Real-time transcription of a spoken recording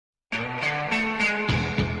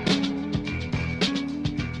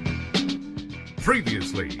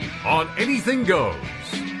Previously on Anything Goes.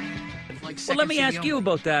 Well, let me ask you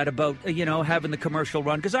about that, about, having the commercial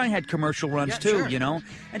run, because I had commercial runs too, sure.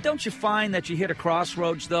 And don't you find that you hit a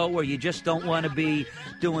crossroads, though, where you just don't want to be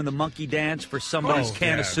doing the monkey dance for somebody's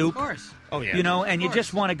can of soup? Of course. Oh, yeah. And you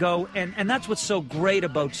just want to go, and that's what's so great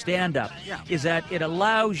about stand-up, is that it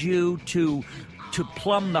allows you to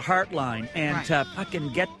plumb the heart line and to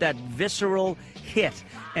fucking get that visceral hit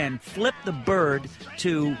and flip the bird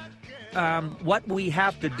to what we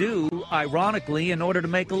have to do, ironically, in order to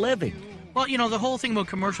make a living. Well, the whole thing about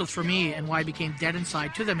commercials for me and why I became dead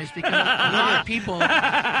inside to them is because a lot of people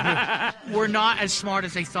were not as smart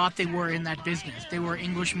as they thought they were in that business. They were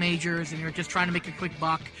English majors and they were just trying to make a quick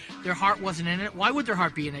buck. Their heart wasn't in it. Why would their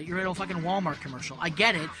heart be in it? You're in a fucking Walmart commercial. I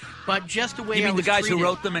get it, but just the way You mean I was the guys treated, who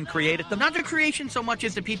wrote them and created them? not the creation so much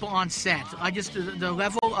as the people on set. The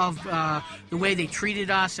level of the way they treated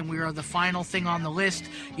us, and we were the final thing on the list.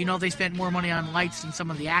 They spent more money on lights than some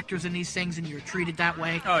of the actors in these things, and you're treated that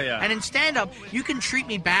way. Oh, yeah. And in stand-up, you can treat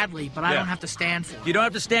me badly, but I don't have to stand for it. You don't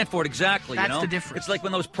have to stand for it, exactly. That's the difference. It's like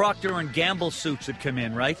when those Procter & Gamble suits would come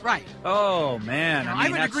in, right? Right. Oh, man. I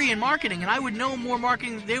have a degree in marketing, and I would know more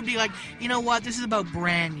marketing. They would be like, you know what, this is about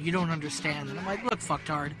brand. You don't understand. And I'm like, look,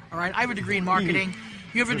 fucktard, all right? I have a degree in marketing.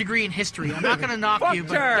 You have a degree in history. I'm not going to knock you,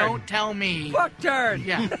 but don't tell me. Fucktard.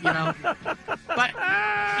 Yeah,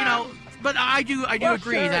 But I do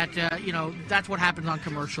agree that, that's what happens on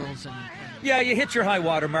commercials. Yeah, you hit your high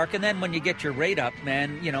water mark, and then when you get your rate up,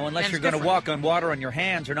 man, unless you're going to walk on water on your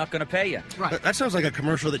hands, they're not going to pay you. Right. That sounds like a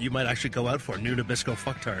commercial that you might actually go out for. New Nabisco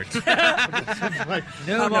fucktards.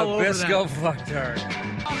 New Nabisco fucktard.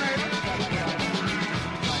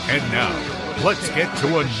 And now, let's get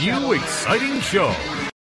to a new exciting show.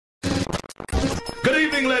 Good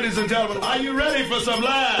evening, ladies and gentlemen. Are you ready for some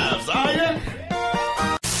laughs? Are you?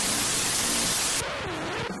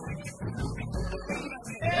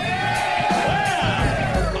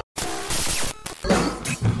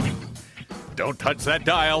 Don't touch that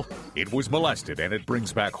dial. It was molested and it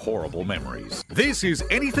brings back horrible memories. This is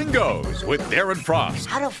Anything Goes with Darren Frost,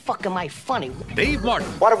 How the fuck am I funny? Dave Martin,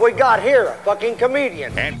 What have we got here? A fucking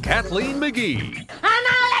comedian. and Kathleen McGee. And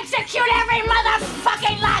I'll execute every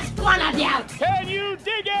motherfucking last one of you! Can you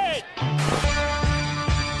dig it?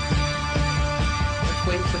 Let's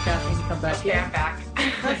wait for Kathleen to come back. Okay, I'm back.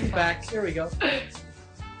 She's back. Here we go.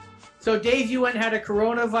 So, Dave, you went and had a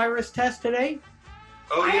coronavirus test today?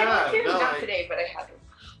 Oh, I yeah. had one too, No, not today, but I had one.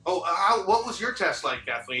 Oh, what was your test like,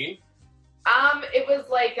 Kathleen? It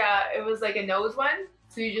was like a nose one.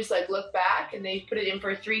 So you just like look back and they put it in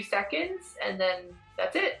for 3 seconds and then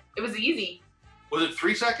that's it. It was easy. Was it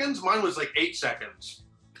 3 seconds? Mine was like 8 seconds.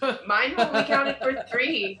 Mine only counted for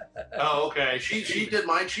 3. Oh, okay. She did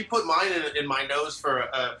mine. She put mine in my nose for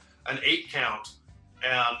an 8 count,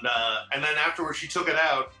 and then afterwards she took it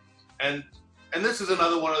out, and this is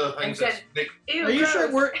another one of the things And that's said, Ew, Are you gross.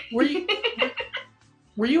 sure?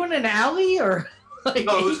 Were you in an alley or? Like,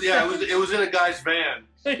 no, it was in a guy's van.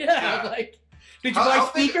 yeah. Like, did you How- buy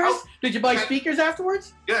how big- speakers? how- Did you buy speakers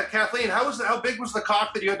afterwards? Yeah, Kathleen, how big was the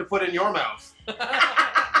cock that you had to put in your mouth?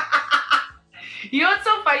 You know what's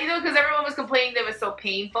so funny though, because everyone was complaining that it was so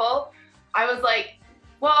painful. I was like,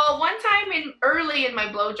 well, one time early in my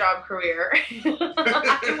blowjob career,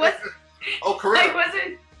 I wasn't. Oh, career. I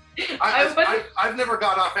wasn't. I wasn't. I've never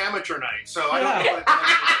got off amateur night, so I don't know.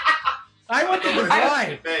 I went to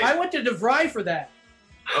DeVry. I went to DeVry for that.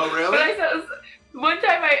 Oh, really? But I saw one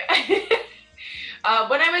time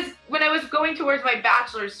when I was going towards my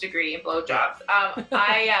bachelor's degree in blowjobs,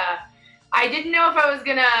 I didn't know if I was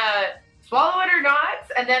gonna swallow it or not,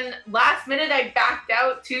 and then last minute I backed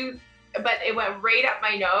out but it went right up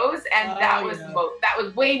my nose, and that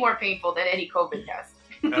was way more painful than any COVID test.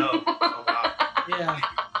 Oh wow. Yeah.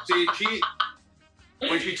 See,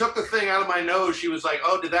 when she took the thing out of my nose, she was like,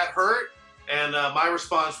 "Oh, did that hurt?" And my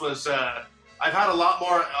response was, "I've had a lot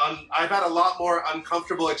more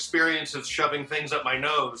uncomfortable experiences shoving things up my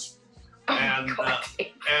nose." And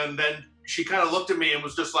and then she kind of looked at me and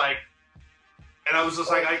was just like, and I was just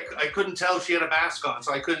like, I couldn't tell if she had a mask on,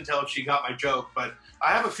 so I couldn't tell if she got my joke. But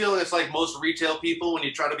I have a feeling it's like most retail people, when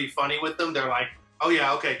you try to be funny with them, they're like, "Oh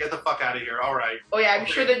yeah, okay, get the fuck out of here. All right." Oh yeah, I'm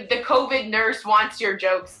sure the COVID nurse wants your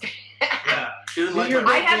jokes. Yeah, she didn't like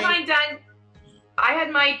I had mine done. I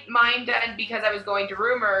had mine done because I was going to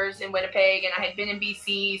Rumors in Winnipeg, and I had been in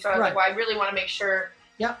BC, so I was like, well, I really want to make sure.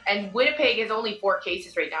 Yeah. And Winnipeg is only 4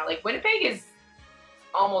 cases right now. Like Winnipeg is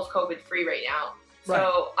almost COVID free right now.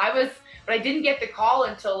 So but I didn't get the call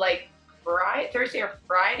until like Thursday or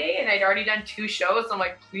Friday, and I'd already done 2 shows. So I'm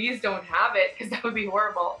like, please don't have it, because that would be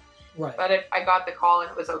horrible. Right. But I got the call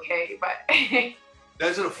and it was okay. But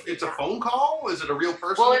It's a phone call? Is it a real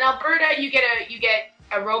person? Well, in Alberta, you get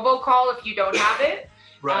a robocall if you don't have it.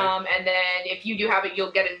 Right. And then if you do have it,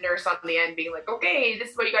 you'll get a nurse on the end being like, okay, this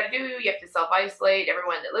is what you got to do. You have to self-isolate.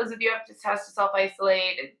 Everyone that lives with you has to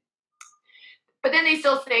self-isolate. But then they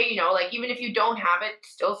still say, you know, like, even if you don't have it,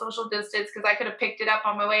 still social distance, because I could have picked it up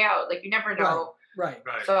on my way out. Like, you never know. Right.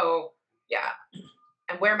 So, yeah.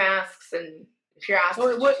 And wear masks, and if you're asked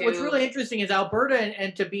So what's really interesting is Alberta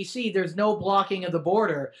and to BC, there's no blocking of the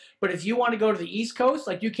border. But if you want to go to the East Coast,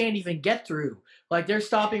 like, you can't even get through. Like, they're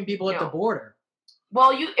stopping people at the border.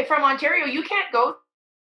 Well, if from Ontario, you can't go.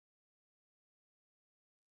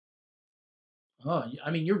 Oh, I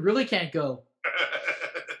mean, you really can't go.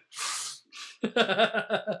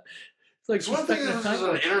 It's like It's one thing that this is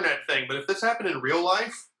an internet thing, but if this happened in real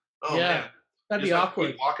life, man, that'd be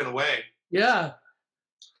awkward. Walking away. Yeah.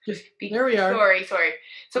 There we are. Sorry.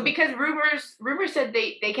 So because rumors said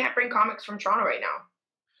they can't bring comics from Toronto right now.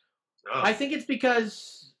 Oh. I think it's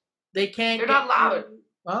because they can't. They're not allowed.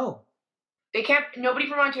 Oh. They can't. Nobody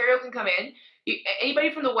from Ontario can come in.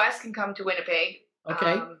 Anybody from the West can come to Winnipeg.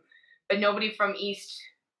 Okay. But nobody from east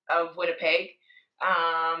of Winnipeg,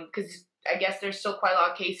 because I guess there's still quite a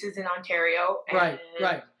lot of cases in Ontario. Right.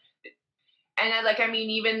 And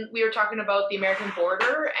even we were talking about the American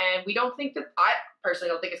border, and I personally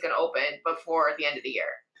don't think it's going to open before the end of the year,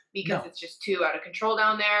 because it's just too out of control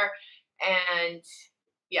down there. And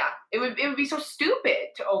yeah, it would be so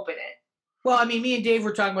stupid to open it. Well, I mean, me and Dave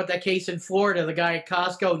were talking about that case in Florida, the guy at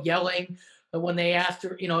Costco yelling when they asked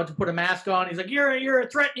her, to put a mask on. He's like, you're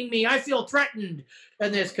threatening me. I feel threatened.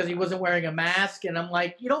 And this because he wasn't wearing a mask. And I'm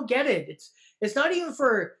like, you don't get it. It's not even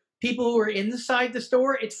for people who are inside the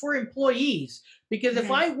store. It's for employees. Because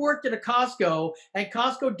if I worked at a Costco and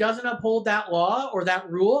Costco doesn't uphold that law or that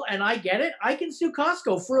rule, and I get it, I can sue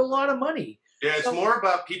Costco for a lot of money. Yeah, it's more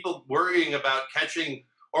about people worrying about catching,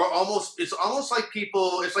 or it's almost like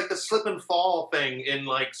it's like the slip and fall thing in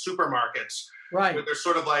like supermarkets. Right. Where they're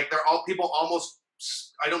sort of like, people almost,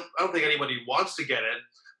 I don't think anybody wants to get it,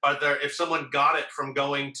 but if someone got it from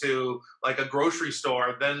going to like a grocery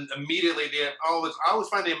store, then immediately I always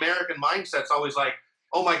find the American mindset's always like,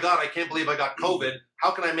 oh my God, I can't believe I got COVID.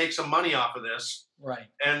 How can I make some money off of this? Right.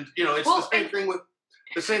 And, it's the same thing with,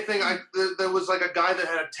 there was like a guy that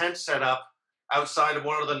had a tent set up outside of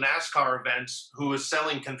one of the NASCAR events who was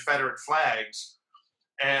selling Confederate flags.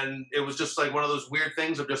 And it was just like one of those weird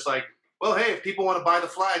things of just like, well, hey, if people want to buy the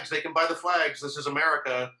flags, they can buy the flags. This is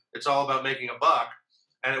America. It's all about making a buck.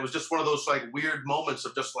 And it was just one of those like weird moments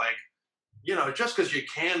of just like, just because you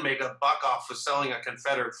can make a buck off of selling a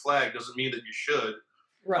Confederate flag doesn't mean that you should.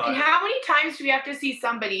 Right. And how many times do we have to see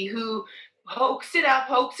somebody who hoax it up,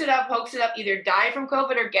 either die from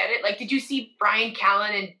COVID or get it? Like, did you see Brian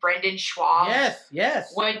Callen and Brendan Schwab?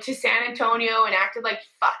 Yes. Went to San Antonio and acted like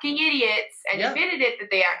fucking idiots and admitted it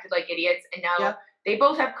that they acted like idiots. And now they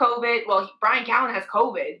both have COVID. Well, Brian Callen has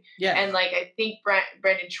COVID. Yeah. And like, I think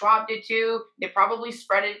Brendan Schwab did too. They probably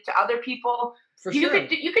spread it to other people. For you sure.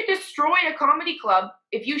 You could destroy a comedy club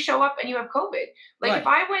if you show up and you have COVID. Like if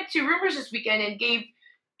I went to Rumors this weekend and gave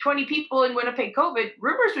 20 people in Winnipeg COVID,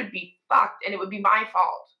 Rumors would be fucked, and it would be my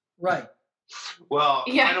fault. Right. Well,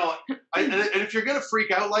 and if you're going to freak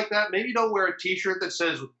out like that, maybe don't wear a T-shirt that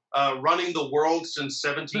says running the world since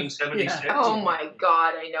 1776. Oh, my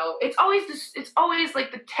God, I know. It's always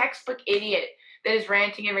like the textbook idiot that is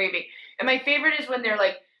ranting and raving. And my favorite is when they're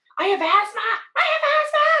like, I have asthma!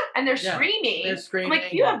 And they're screaming. They're screaming. I'm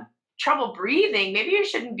like, you have trouble breathing. Maybe you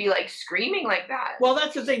shouldn't be like screaming like that. Well,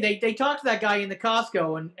 that's the thing. They talked to that guy in the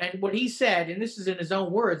Costco, and what he said, and this is in his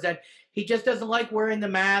own words, that he just doesn't like wearing the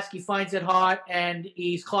mask. He finds it hot, and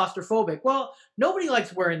he's claustrophobic. Well, nobody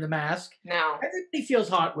likes wearing the mask. No. Everybody feels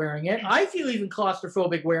hot wearing it. I feel even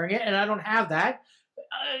claustrophobic wearing it, and I don't have that.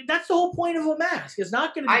 That's the whole point of a mask. It's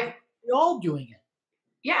not going to be all doing it.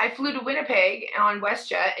 Yeah, I flew to Winnipeg on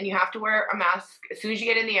WestJet, and you have to wear a mask as soon as you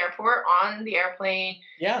get in the airport, on the airplane,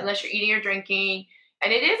 unless you're eating or drinking.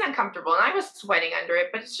 And it is uncomfortable, and I was sweating under it,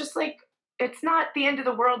 but it's just like, it's not the end of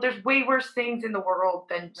the world. There's way worse things in the world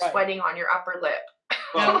than sweating on your upper lip.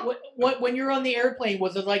 Now, when you're on the airplane,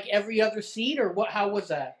 was it like every other seat, or what? How was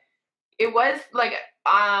that? It was like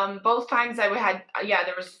both times I had,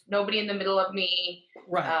 there was nobody in the middle of me.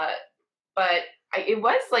 Right. But it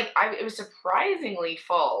was surprisingly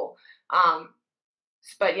full.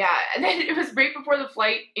 But yeah, and then it was right before the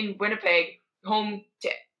flight in Winnipeg home to,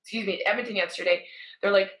 Edmonton yesterday.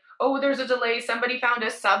 They're like, oh, there's a delay. Somebody found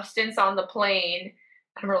a substance on the plane.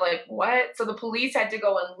 And we're like, what? So the police had to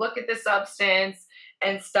go and look at the substance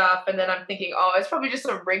and stuff. And then I'm thinking, oh, it's probably just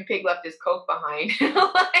some rig pig left his coke behind,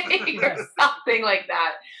 or something like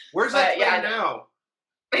that. Where's that plane now?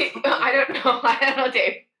 I don't know,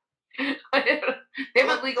 Dave. They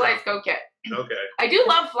haven't legalized coke yet. Okay. I do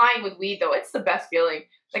love flying with weed, though. It's the best feeling.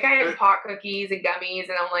 Like, I had pot cookies and gummies,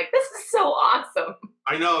 and I'm like, this is so awesome.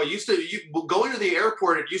 I know. It used to, going to the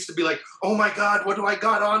airport, it used to be like, oh my God, what do I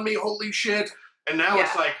got on me? Holy shit. And now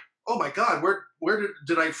it's like, oh my God, where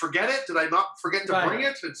did I forget it? Did I not forget to bring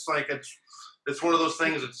it? It's like, it's one of those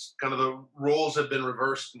things. It's kind of the roles have been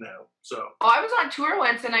reversed now. So. Oh, I was on tour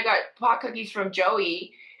once, and I got pot cookies from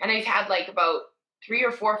Joey, and I've had like about 3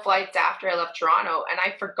 or 4 flights after I left Toronto, and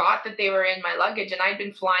I forgot that they were in my luggage, and I'd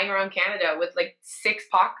been flying around Canada with like 6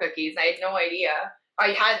 pot cookies. I had no idea.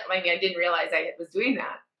 I didn't realize I was doing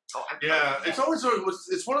that. Oh, it's always,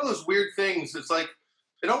 it's one of those weird things. It's like,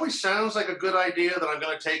 it always sounds like a good idea that I'm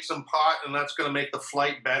going to take some pot and that's going to make the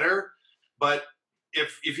flight better. But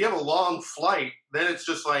if you have a long flight, then it's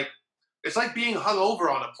just like, it's like being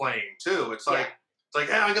hungover on a plane too. It's like,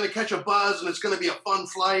 hey, I'm going to catch a buzz and it's going to be a fun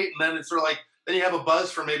flight. And then it's sort of like, then you have a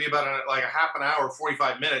buzz for maybe about a half an hour,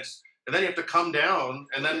 45 minutes. And then you have to come down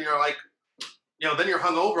and then you're like, then you're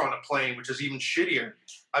hungover on a plane, which is even shittier.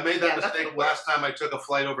 I made that mistake last time I took a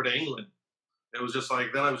flight over to England. It was just like,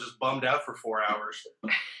 then I was just bummed out for 4 hours.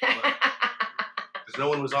 Because no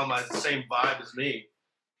one was on the same vibe as me.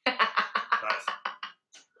 But,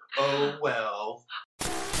 oh, well.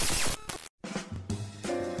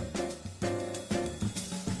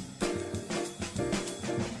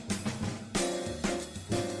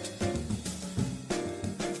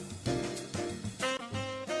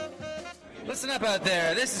 Listen up out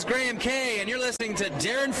there. This is Graham Kay, and you're listening to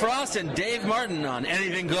Darren Frost and Dave Martin on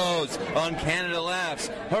Anything Goes on Canada Laughs.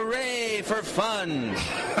 Hooray for fun.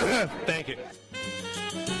 Thank you.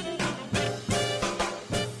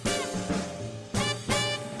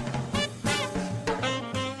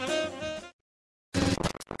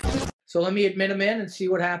 So let me admit him in and see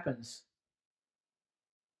what happens.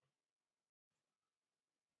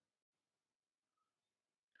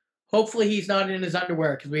 Hopefully he's not in his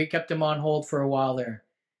underwear because we kept him on hold for a while there.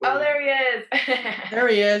 Oh, there he is. There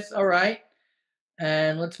he is. All right.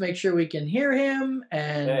 And let's make sure we can hear him.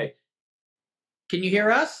 And hey. Can you hear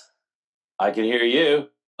us? I can hear you.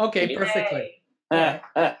 Okay, perfectly. Yo.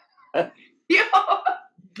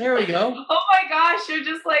 There we go. Oh my gosh, you're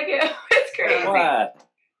just like him. It's crazy. What?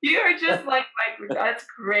 You are just like Mike. That's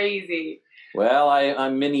crazy. Well,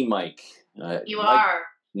 I'm Mini Mike. You Mike, are.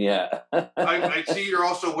 Yeah. I see you're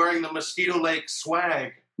also wearing the Mosquito Lake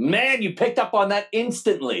swag. Man, you picked up on that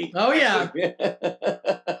instantly. Oh, yeah.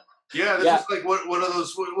 Yeah, this is like one of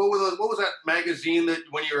those. What was that magazine that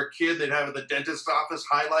when you were a kid they'd have at the dentist office?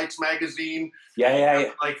 Highlights magazine.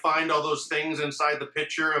 Yeah. Like find all those things inside the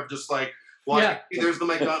picture of just like, there's the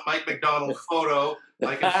Mike McDonald photo.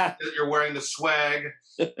 I can see that you're wearing the swag.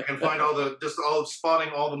 I can find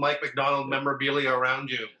spotting all the Mike McDonald memorabilia around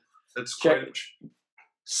you. That's great.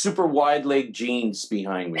 Super wide leg jeans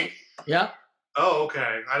behind me. Yeah. Oh,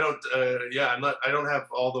 okay. I don't. I don't have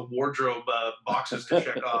all the wardrobe boxes to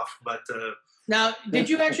check off. But now, did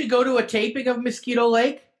you actually go to a taping of Mosquito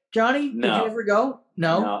Lake, Johnny? No. Did you ever go?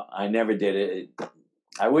 No, I never did it.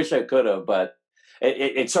 I wish I could have, but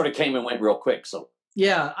it sort of came and went real quick. So.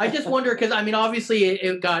 Yeah, I just wonder because obviously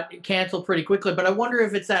it got canceled pretty quickly, but I wonder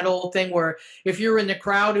if it's that old thing where if you're in the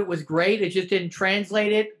crowd, it was great, it just didn't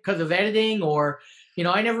translate it because of editing, or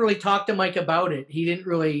I never really talked to Mike about it. He didn't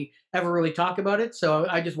really ever talk about it, so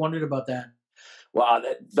I just wondered about that. Well,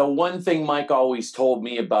 the one thing Mike always told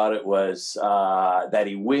me about it was that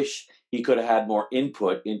he wished he could have had more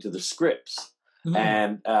input into the scripts,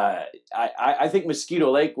 and I think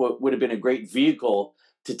Mosquito Lake would have been a great vehicle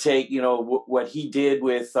to take, what he did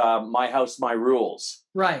with My House, My Rules.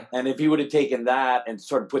 Right. And if he would have taken that and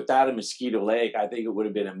sort of put that in Mosquito Lake, I think it would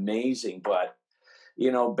have been amazing. But,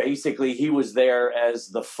 basically he was there as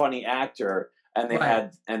the funny actor, and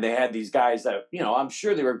they had these guys that, I'm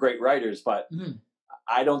sure they were great writers, but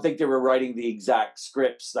I don't think they were writing the exact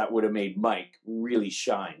scripts that would have made Mike really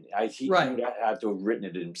shine. He would have to have written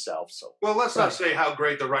it himself. So. Well, let's not say how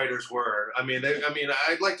great the writers were.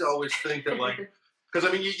 I'd like to always think that because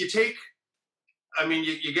you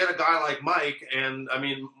get a guy like Mike, and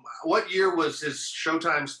what year was his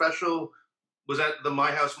Showtime special? Was that the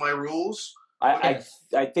My House, My Rules? I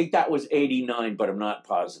think that was 89, but I'm not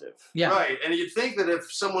positive. Yeah. Right, and you'd think that if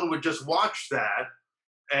someone would just watch that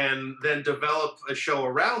and then develop a show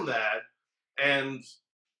around that, and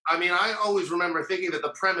I always remember thinking that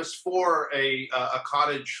the premise for a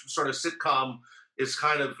cottage sort of sitcom is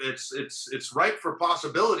kind of it's ripe for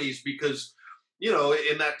possibilities because.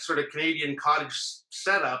 In that sort of Canadian cottage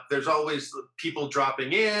setup, there's always people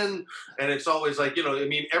dropping in, and it's always like,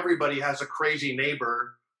 everybody has a crazy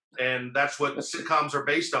neighbor And that's what sitcoms are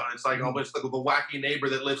based on. It's like almost like the wacky neighbor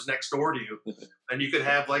that lives next door to you. And you could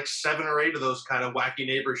have like 7 or 8 of those kind of wacky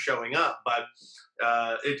neighbors showing up. But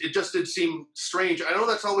it just did seem strange. I know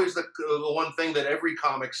that's always the one thing that every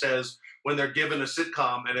comic says when they're given a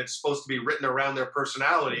sitcom and it's supposed to be written around their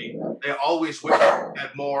personality. They always wish they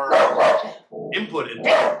had more input into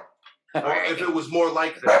it. Or if it was more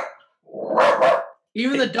like that.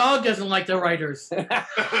 Even the dog doesn't like the writers.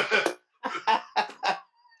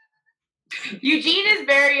 Eugene is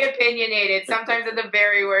very opinionated, sometimes at the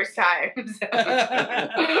very worst times.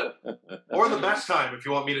 Or the best time, if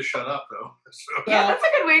you want me to shut up, though. So. Yeah, that's a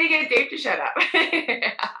good way to get Dave to shut up.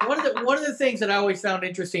 One of the things that I always found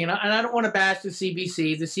interesting, and I don't want to bash the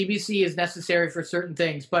CBC. The CBC is necessary for certain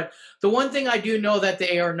things, but the one thing I do know that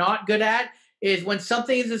they are not good at is when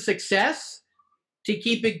something is a success, to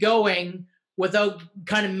keep it going without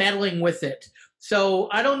kind of meddling with it. So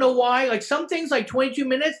I don't know why. Like some things, like 22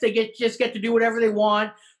 minutes, they just get to do whatever they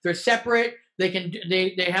want. They're separate. They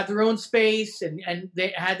have their own space, and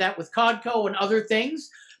they had that with Codco and other things.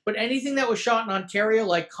 But anything that was shot in Ontario,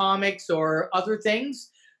 like comics or other things,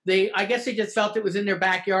 I guess they just felt it was in their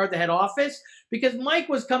backyard, the head office, because Mike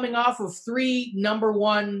was coming off of 3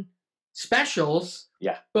 #1 specials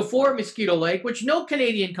before Mosquito Lake, which no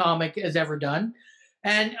Canadian comic has ever done.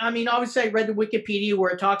 And, I mean, obviously I read the Wikipedia where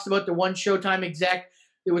it talks about the one Showtime exec.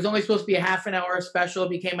 It was only supposed to be a half an hour special. It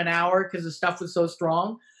became an hour because the stuff was so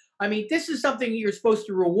strong. I mean, this is something you're supposed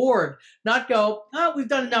to reward, not go, oh, we've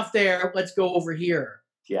done enough there. Let's go over here.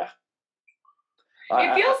 Yeah.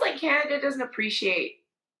 It feels like Canada doesn't appreciate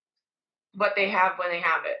what they have when they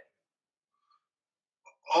have it.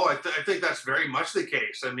 Oh, I think that's very much the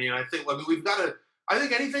case. I mean, we've got to. I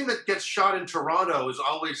think anything that gets shot in Toronto is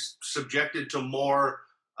always subjected to more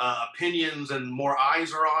opinions and more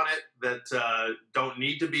eyes are on it that don't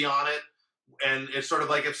need to be on it. And it's sort of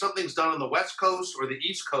like if something's done on the West Coast or the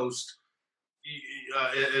East Coast,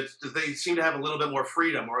 they seem to have a little bit more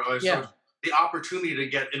freedom, or sort of the opportunity to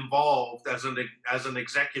get involved as an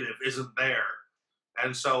executive isn't there.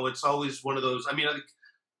 And so it's always one of those. I mean,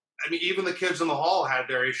 even the kids in the hall had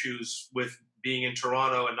their issues with being in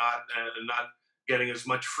Toronto and not getting as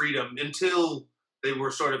much freedom until they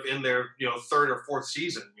were sort of in their 3rd or 4th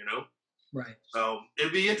season. Right. So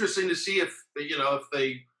it'd be interesting to see if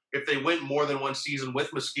they went more than one season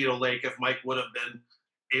with Mosquito Lake, if Mike would have been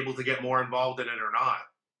able to get more involved in it or not.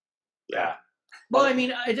 Yeah. Well, I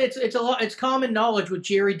mean, it's common knowledge with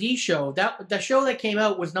Jerry D show that the show that came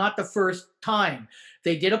out was not the first time.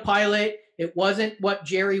 They did a pilot. It wasn't what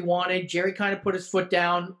Jerry wanted. Jerry kind of put his foot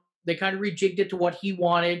down. They kind of rejigged it to what he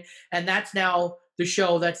wanted, and that's now the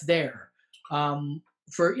show that's there.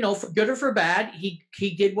 For good or for bad, he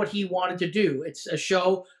did what he wanted to do. It's a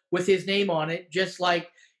show with his name on it, just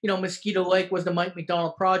like Mosquito Lake was the Mike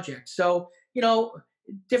McDonald project. So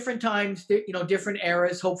different times, different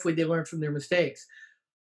eras. Hopefully, they learn from their mistakes.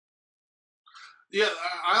 Yeah,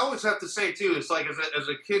 I always have to say too. It's like as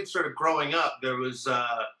a kid, sort of growing up, there was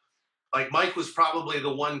like Mike was probably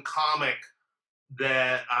the one comic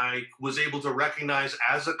that I was able to recognize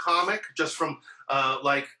as a comic, just from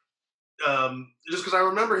just because I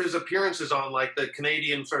remember his appearances on like the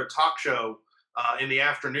Canadian sort of talk show in the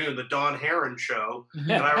afternoon, the Don Heron show.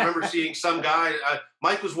 And I remember seeing some guy,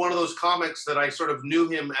 Mike was one of those comics that I sort of knew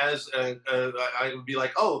him as, I would be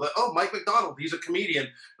like, Mike McDonald, he's a comedian.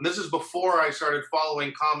 And this is before I started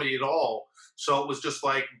following comedy at all. So it was just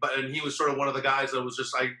like, and he was sort of one of the guys that was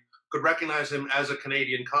just, I could recognize him as a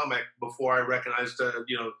Canadian comic before I recognized,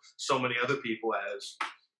 so many other people as,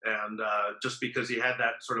 and just because he had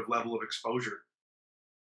that sort of level of exposure.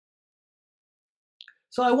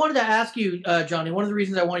 So I wanted to ask you, Johnny, one of the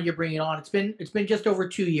reasons I wanted you to bring it on, it's been just over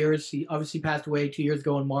 2 years. He obviously passed away 2 years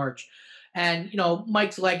ago in March. And,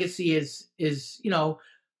 Mike's legacy is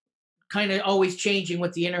kind of always changing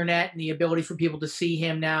with the internet and the ability for people to see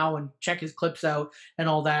him now and check his clips out and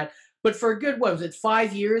all that. But for a good, what was it,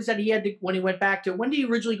 5 years that he had to, when he went back to, when did he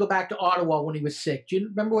originally go back to Ottawa when he was sick? Do you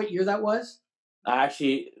remember what year that was?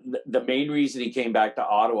 Actually, the main reason he came back to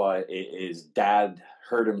Ottawa is Dad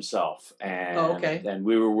hurt himself, and and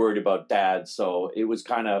we were worried about Dad. So it was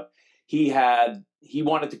kind of, he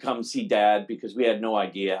wanted to come see Dad because we had no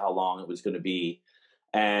idea how long it was going to be.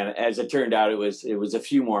 And as it turned out, it was a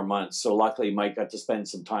few more months. So luckily, Mike got to spend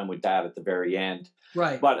some time with Dad at the very end.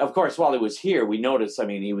 Right. But of course, while he was here, we noticed, I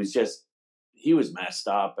mean, he was messed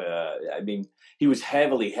up. He was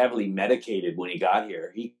heavily medicated when he got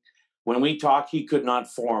here. When we talked, he could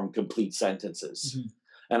not form complete sentences. Mm-hmm.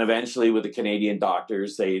 And eventually with the Canadian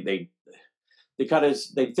doctors, they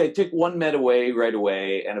They took one med away right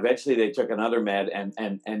away, and eventually they took another med,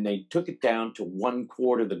 and they took it down to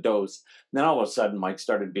 1/4 the dose. And then all of a sudden, Mike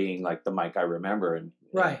started being like the Mike I remember, and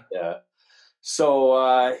right.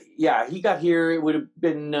 So he got here. It would have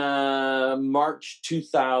been March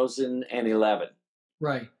 2011,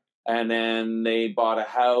 right? And then they bought a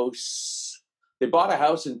house. They bought a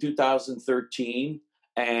house in 2013,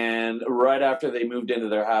 and right after they moved into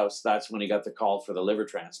their house, that's when he got the call for the liver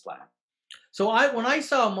transplant. So when I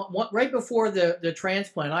saw him right before the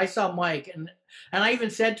transplant, I saw Mike, and I even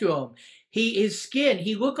said to him, his skin,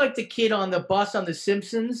 he looked like the kid on the bus on The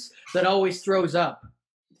Simpsons that always throws up.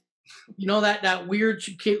 You know, that weird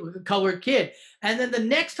colored kid. And then the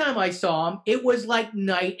next time I saw him, it was like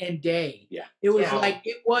night and day. Yeah. It was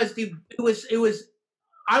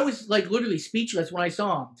I was like literally speechless when I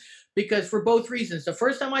saw him, because for both reasons. The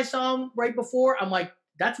first time I saw him right before, I'm like,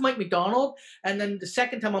 that's Mike McDonald. And then the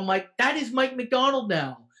second time I'm like, that is Mike McDonald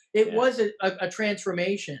now. It was a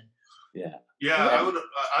transformation. Yeah. Yeah, I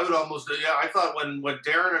would almost, I thought when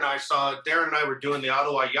Darren and I were doing the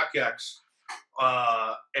Ottawa Yuck Yucks,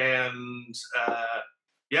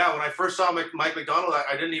 when I first saw Mike McDonald,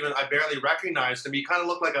 I barely recognized him. He kind of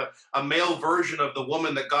looked like a male version of the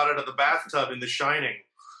woman that got out of the bathtub in The Shining.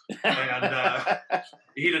 And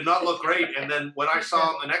he did not look great. And then when I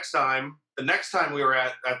saw him the next time we were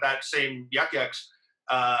at that same Yuck Yucks,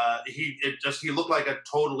 he looked like a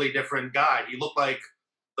totally different guy. He looked like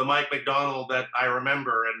the Mike McDonald that I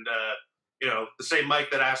remember, and the same Mike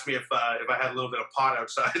that asked me if I had a little bit of pot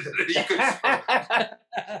outside that he could smoke.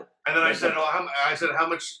 And then I said, how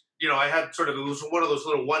much? I had it was one of those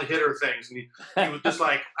little one-hitter things, and he was just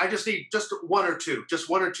like, I just need just one or two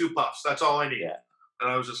puffs. That's all I need. Yeah. And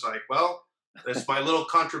I was just like, well, that's my little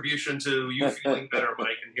contribution to you feeling better,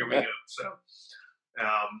 Mike, and here we go. So,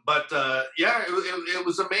 it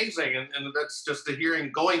was amazing, and that's just the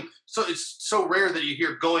hearing going. So it's so rare that you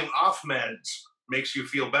hear going off meds makes you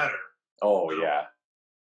feel better. Oh yeah.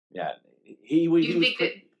 You think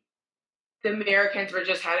that the Americans were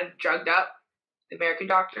just had him drugged up, the American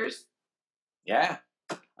doctors? Yeah,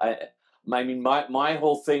 I mean, my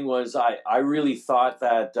whole thing was I really thought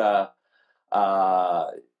that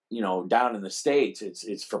down in the States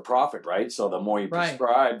it's for profit, right? So the more you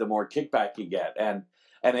prescribe, the more kickback you get, and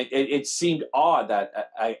it seemed odd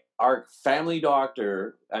that our family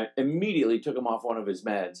doctor immediately took him off one of his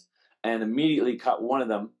meds and immediately cut one of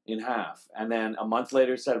them in half, and then a month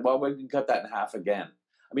later said, well, we can cut that in half again.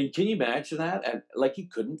 I mean, can you imagine that? And like, he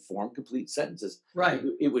couldn't form complete sentences. Right.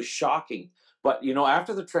 It was shocking. But,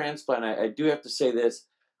 after the transplant, I do have to say this.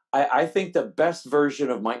 I think the best version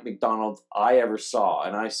of Mike McDonald I ever saw,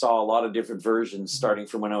 and I saw a lot of different versions starting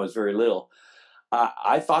from when I was very little.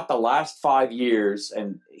 I thought the last 5 years,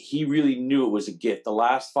 and he really knew it was a gift, the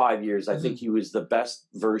last 5 years, I think he was the best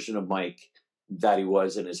version of Mike that he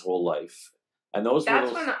was in his whole life. And that's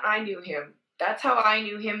when I knew him. That's how I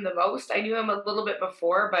knew him the most. I knew him a little bit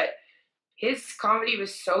before, but his comedy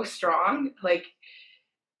was so strong. Like,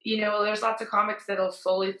 there's lots of comics that'll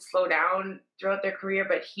slowly slow down throughout their career,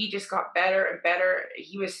 but he just got better and better.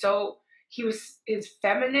 His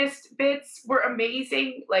feminist bits were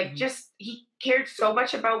amazing. Like, he cared so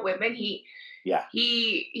much about women. He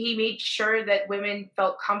made sure that women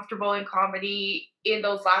felt comfortable in comedy in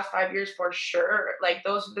those last 5 years for sure. Like,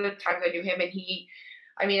 those were the times I knew him, and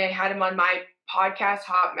I had him on my podcast,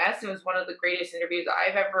 Hot Mess. It was one of the greatest interviews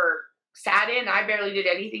I've ever sat in. I barely did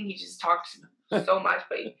anything. He just talked so much,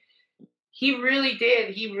 but he really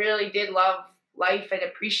did love life and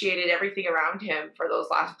appreciated everything around him for those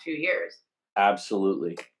last 2 years.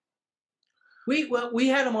 Absolutely. We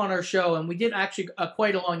had him on our show, and we did actually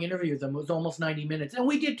quite a long interview with him. It was almost 90 minutes. And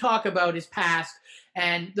we did talk about his past.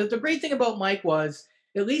 And the great thing about Mike was,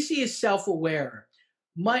 at least he is self-aware.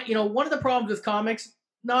 One of the problems with comics,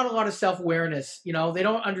 not a lot of self-awareness. They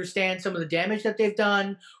don't understand some of the damage that they've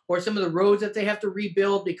done, or some of the roads that they have to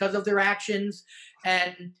rebuild because of their actions.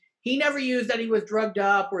 And he never used that he was drugged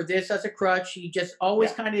up or this as a crutch. He just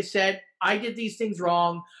always kind of said, I did these things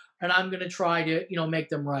wrong, and I'm going to try to, make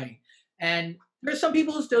them right. And there's some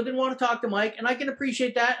people who still didn't want to talk to Mike, and I can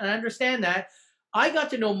appreciate that, and I understand that. I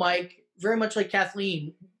got to know Mike very much like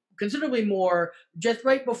Kathleen, considerably more just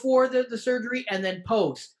right before the surgery and then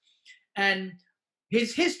post. And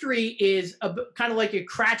his history is kind of like a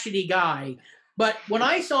crotchety guy. But when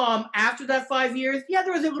I saw him after that 5 years,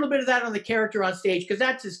 there was a little bit of that on the character on stage, because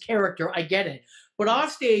that's his character. I get it. But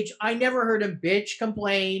off stage, I never heard him bitch,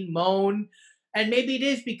 complain, moan. And maybe it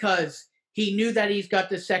is because he knew that he's got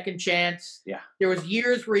the second chance. Yeah. There was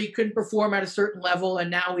years where he couldn't perform at a certain level, and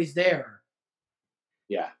now he's there.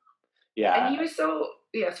 Yeah. Yeah. And he was so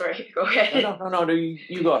Yeah, sorry. Go ahead. No.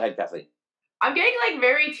 You go ahead, Kathleen. I'm getting like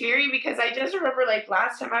very teary because I just remember like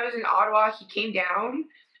last time I was in Ottawa, he came down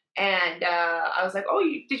and I was like, "Oh,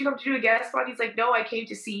 did you come to do a guest spot?" He's like, "No, I came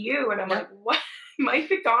to see you." And I'm like, "What?" Mike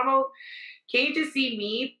McDonald came to see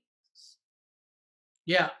me.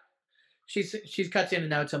 Yeah. She's cuts in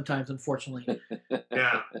and out sometimes, unfortunately.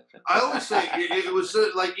 Yeah, I always say it was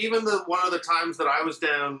like even one of the times that I was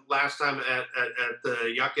down last time at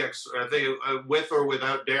the Yuck Yucks, I think with or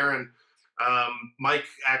without Darren, Mike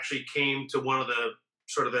actually came to one of the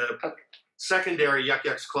sort of the secondary Yuck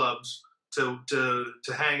Yucks clubs to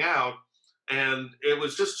hang out, and it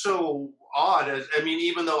was just so odd.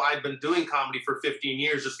 Even though I'd been doing comedy for 15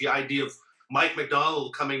 years, just the idea of Mike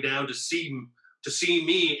McDonald coming down to see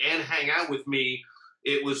me and hang out with me,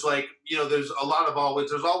 it was like, there's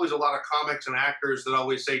always a lot of comics and actors that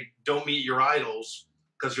always say, don't meet your idols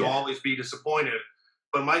because you'll always be disappointed.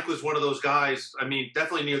 But Mike was one of those guys,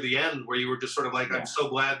 definitely near the end where you were just sort of like, I'm so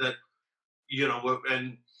glad that,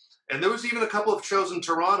 and there was even a couple of shows in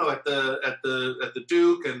Toronto at the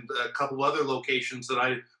Duke and a couple other locations that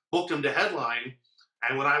I booked him to headline.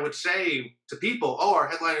 And when I would say to people, oh, our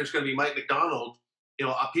headliner is going to be Mike McDonald,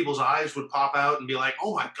 people's eyes would pop out and be like,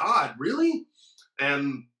 "Oh my God, really?"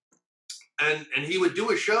 And he would do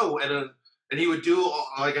a show and he would do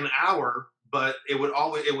like an hour, but it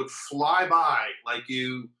would fly by like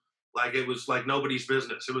it was like nobody's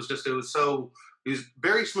business. He was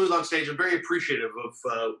very smooth on stage and very appreciative of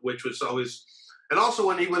which was always, and also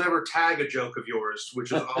when he would ever tag a joke of yours,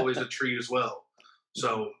 which is always a treat as well.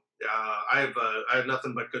 So I have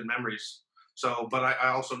nothing but good memories. So, but I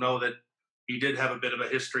also know that he did have a bit of a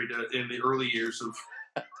history in the early years of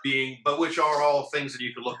being, but which are all things that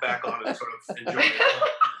you can look back on and sort of enjoy.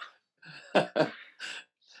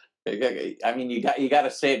 You got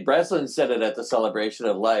to say it. Breslin said it at the Celebration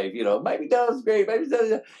of Life. Mike McDonald's great.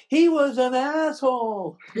 He was an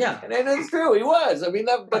asshole. Yeah, and it's true. He was.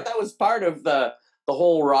 But that was part of the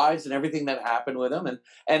whole rise and everything that happened with him,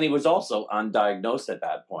 and he was also undiagnosed at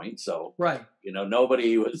that point. So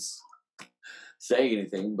nobody was saying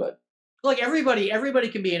anything, but. Look, everybody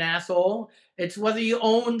can be an asshole. It's whether you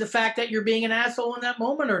own the fact that you're being an asshole in that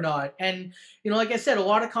moment or not. And, like I said, a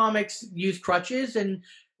lot of comics use crutches. And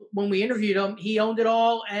when we interviewed him, he owned it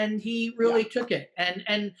all and he really took it.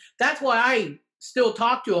 And that's why I still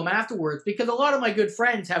talk to him afterwards, because a lot of my good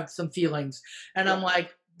friends have some feelings. And I'm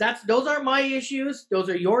like, those aren't my issues. Those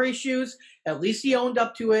are your issues. At least he owned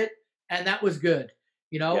up to it. And that was good.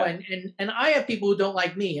 And I have people who don't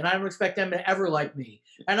like me, and I don't expect them to ever like me.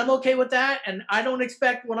 And I'm okay with that. And I don't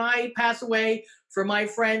expect when I pass away for my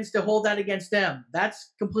friends to hold that against them.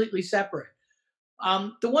 That's completely separate.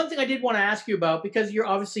 The one thing I did want to ask you about, because you're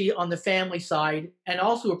obviously on the family side and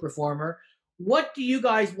also a performer, what do you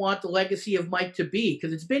guys want the legacy of Mike to be?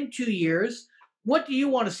 Because it's been 2 years. What do you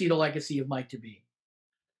want to see the legacy of Mike to be?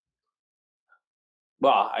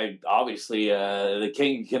 Well, obviously the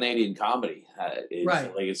king of Canadian comedy is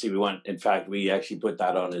a legacy. We actually put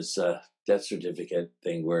that on his death certificate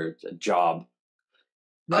thing, where it's a job.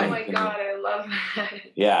 Oh my God, I love that.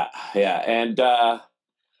 Yeah, and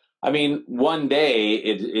one day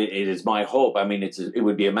it is my hope. It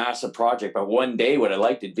would be a massive project, but one day what I'd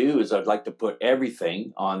like to do is I'd like to put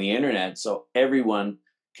everything on the internet so everyone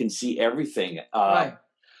can see everything.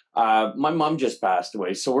 My mom just passed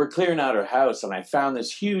away, so we're clearing out her house, and I found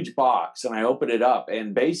this huge box, and I opened it up,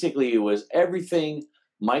 and basically it was everything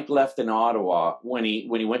Mike left in Ottawa when he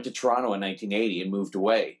went to Toronto in 1980 and moved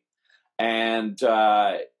away. And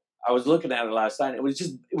I was looking at it last night. It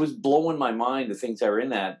was blowing my mind, the things that were in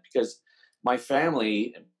that, because my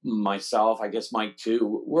family, myself, I guess Mike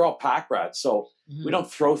too, we're all pack rats, so we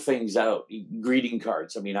don't throw things out. Greeting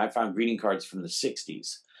cards. I found greeting cards from the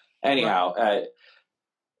 60s. Anyhow.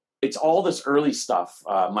 It's all this early stuff,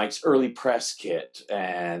 Mike's early press kit,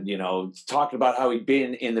 and, talking about how he'd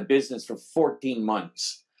been in the business for 14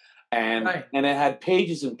 months. And it had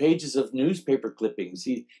pages and pages of newspaper clippings.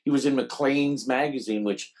 He was in Maclean's magazine,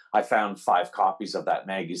 which I found 5 copies of that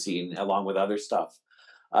magazine, along with other stuff.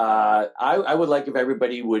 I would like if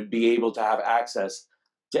everybody would be able to have access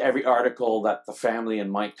to every article that the family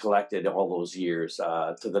and Mike collected all those years,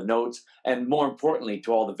 to the notes, and more importantly,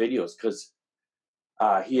 to all the videos, because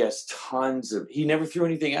he has tons of. He never threw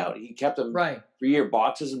anything out. He kept them for a year,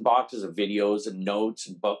 boxes and boxes of videos and notes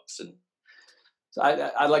and books, and so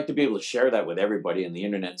I'd like to be able to share that with everybody. And the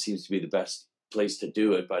internet seems to be the best place to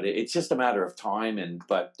do it, but it's just a matter of time.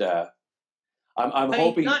 I'm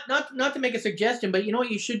hoping not to make a suggestion, but you know what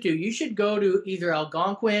you should do? You should go to either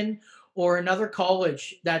Algonquin or another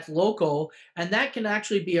college that's local, and that can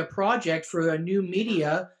actually be a project for a new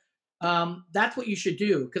media that's what you should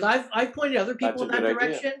do. Because I've pointed other people in that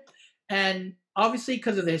direction, and obviously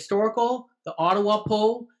because of the historical, the Ottawa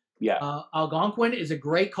Poe, Algonquin is a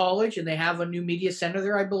great college, and they have a new media center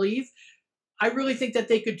there, I believe. I really think that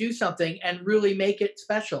they could do something and really make it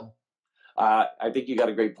special. I think you got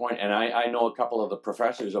a great point, and I know a couple of the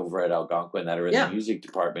professors over at Algonquin that are in the music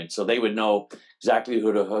department, so they would know exactly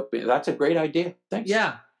who to hook me. That's a great idea. Thanks.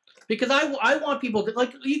 Yeah, because I want people to,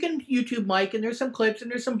 like, you can YouTube Mike, and there's some clips, and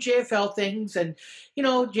there's some JFL things, and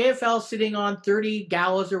JFL sitting on 30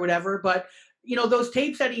 galas or whatever, but those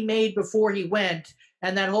tapes that he made before he went,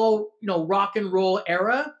 and that whole rock and roll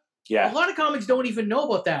era. Yeah. A lot of comics don't even know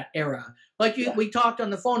about that era. Like we talked on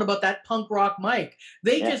the phone about that punk rock Mike.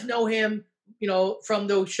 They just know him, from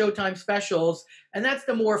those Showtime specials, and that's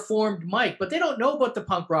the more formed Mike. But they don't know about the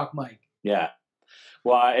punk rock Mike. Yeah.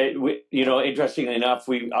 Well, interestingly enough,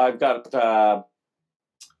 I've got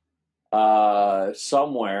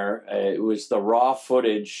somewhere. It was the raw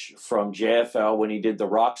footage from JFL when he did the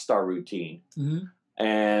Rockstar routine,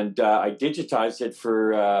 and I digitized it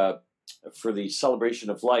for the Celebration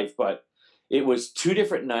of Life, but it was 2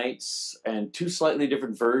 different nights and 2 slightly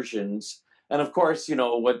different versions. And of course,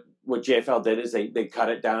 what JFL did is they cut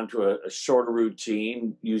it down to a shorter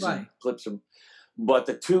routine using clips from, but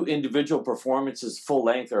the 2 individual performances full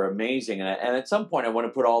length are amazing. And at some point I want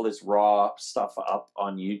to put all this raw stuff up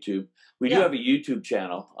on YouTube. We do have a YouTube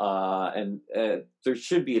channel, and there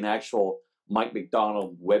should be an actual Mike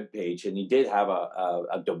McDonald webpage, and he did have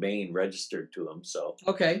a domain registered to him. So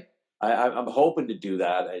okay. I'm hoping to do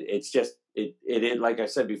that. It's just it like I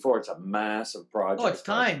said before, it's a massive project. Oh, it's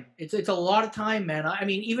time. It's a lot of time, man. I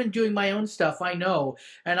mean, even doing my own stuff, I know,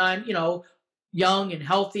 and I'm young and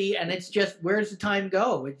healthy, and it's just, where's the time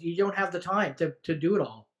go? You don't have the time to do it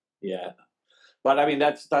all. Yeah, but I mean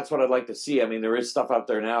that's what I'd like to see. I mean, there is stuff out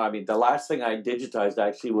there now. I mean, the last thing I digitized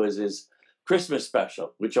actually was his Christmas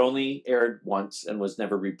special, which only aired once and was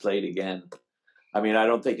never replayed again. I mean, I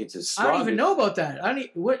don't think it's as strong. I don't even know about that.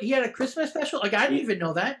 He had a Christmas special? Like, I didn't even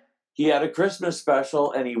know that. He had a Christmas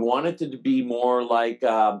special, and he wanted it to be more like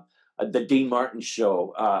the Dean Martin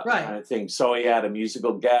show kind of thing. So he had a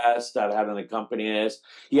musical guest that had an accompanist.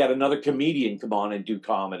 He had another comedian come on and do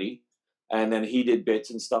comedy, and then he did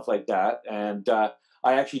bits and stuff like that. And I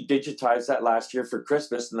actually digitized that last year for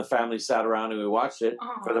Christmas, and the family sat around and we watched it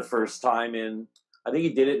for the first time in, I think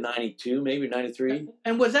he did it in 92, maybe 93.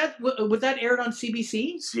 And was that aired on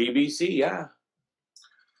CBC? CBC, yeah.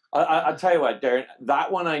 I'll tell you what, Darren,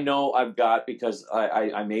 that one I know I've got because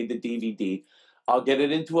I made the DVD. I'll get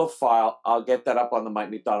it into a file. I'll get that up on the Mike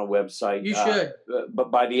McDonald website. You should.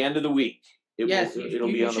 But by the end of the week, it'll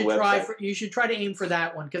be on the website. You should try to aim for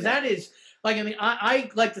that one, because that is, like, I mean,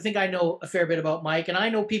 I like to think I know a fair bit about Mike, and I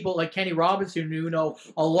know people like Kenny Robinson who know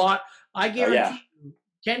a lot. I guarantee you,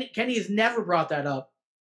 Kenny has never brought that up.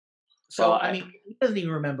 So, I mean, he doesn't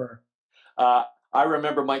even remember. I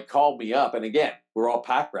remember Mike called me up, and again, we're all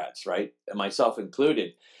pack rats, right? And myself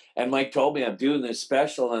included. And Mike told me I'm doing this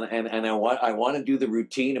special, and I want to do the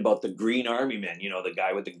routine about the Green Army men, the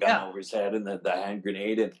guy with the gun over his head and the hand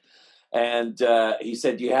grenade. And he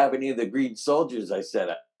said, "Do you have any of the Green Soldiers?" I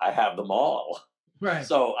said, "I have them all." Right.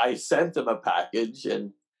 So I sent him a package,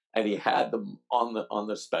 and he had them on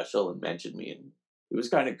the special and mentioned me, and it was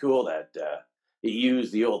kind of cool that he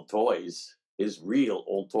used the old toys, his real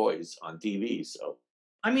old toys, on TV. So,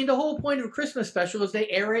 I mean, the whole point of a Christmas special is they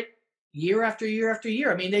air it year after year after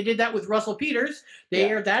year. I mean, they did that with Russell Peters. They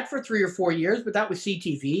aired that for 3 or 4 years, but that was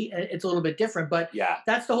CTV. It's a little bit different, but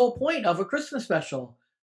that's the whole point of a Christmas special.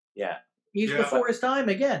 Yeah. He's before his time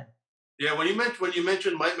again. Yeah, when you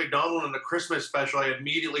mentioned Mike McDonald in the Christmas special, I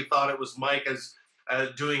immediately thought it was Mike as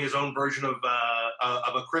doing his own version of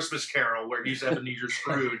A Christmas Carol, where he's Ebenezer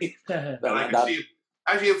Scrooge. And I can see,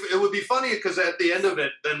 actually, it would be funny because at the end of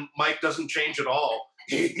it, then Mike doesn't change at all.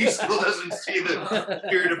 He still doesn't see the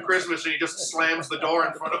period of Christmas, and he just slams the door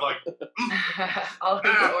in front of all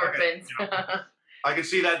the orphans. I could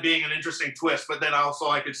see that being an interesting twist, but then also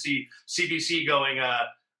I could see CBC going,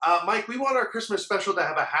 Mike, we want our Christmas special to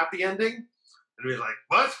have a happy ending. And he's like,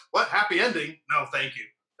 what? What happy ending? No, thank you.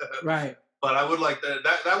 Right. But I would like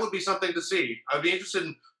that would be something to see. I'd be interested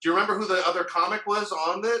in, do you remember who the other comic was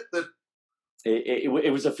on it?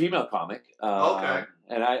 It was a female comic. Okay.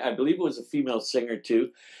 And I believe it was a female singer too.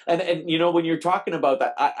 And when you're talking about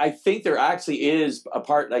that, I think there actually is a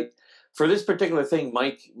part, like, for this particular thing,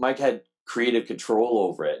 Mike had creative control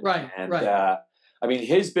over it. Right. And I mean,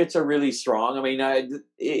 his bits are really strong. I mean,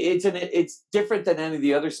 it's different than any of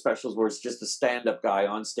the other specials where it's just a stand-up guy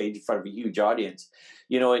on stage in front of a huge audience.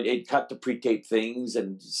 It cut to pre-tape things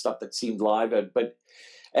and stuff that seemed live. But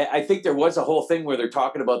I think there was a whole thing where they're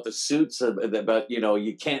talking about the suits, about,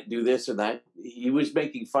 you can't do this or that. He was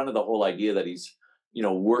making fun of the whole idea that he's,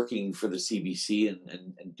 working for the CBC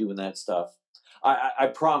and doing that stuff. I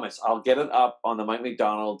promise I'll get it up on the Mike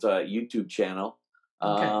McDonald YouTube channel.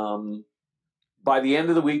 Okay. By the end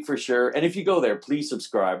of the week for sure. And if you go there, please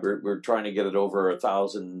subscribe. We're trying to get it over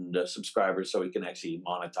 1,000 subscribers so we can actually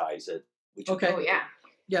monetize it. Okay. Oh, yeah.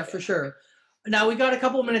 Yeah, for sure. Now we got a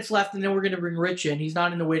couple of minutes left, and then we're going to bring Rich in. He's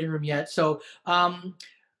not in the waiting room yet. So,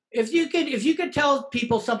 if you could tell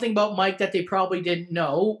people something about Mike that they probably didn't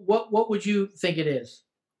know, what would you think it is?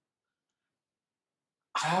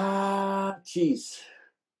 Geez.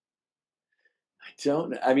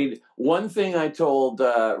 I mean, one thing I told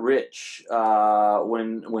Rich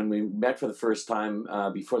when we met for the first time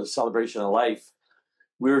before the Celebration of Life,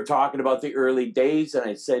 we were talking about the early days, and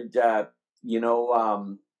I said,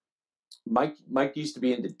 Mike used to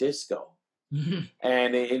be into disco.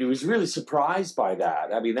 And he was really surprised by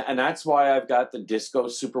that. I mean, and that's why I've got the disco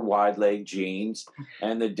super wide leg jeans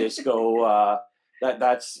and the disco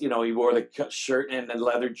that's he wore the shirt and the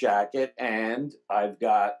leather jacket, and I've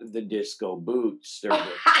got the disco boots. They're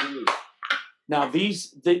the shoes. Now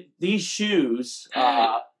these shoes,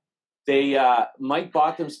 Mike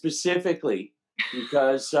bought them specifically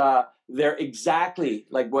because they're exactly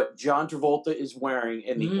like what John Travolta is wearing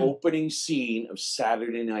in the opening scene of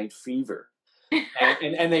Saturday Night Fever.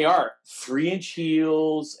 And they are 3-inch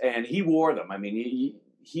heels, and he wore them. I mean,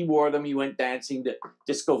 he wore them. He went dancing to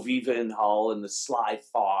Disco Viva in Hull and the Sly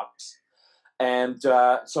Fox. And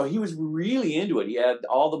so he was really into it. He had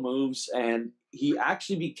all the moves, and he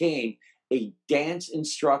actually became a dance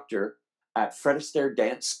instructor at Fred Astaire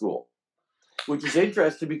Dance School, which is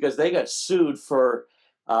interesting because they got sued for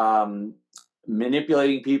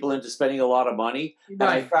manipulating people into spending a lot of money.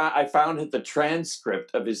 Right. And I found the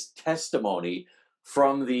transcript of his testimony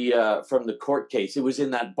from the court case. It was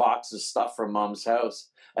in that box of stuff from Mom's house,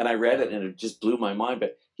 and I read it, and it just blew my mind.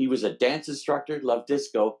 But he was a dance instructor, loved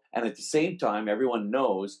disco, and at the same time, everyone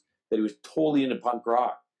knows that he was totally into punk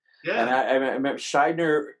rock. Yeah. And I remember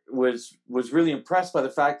Scheidner was really impressed by the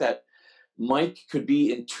fact that Mike could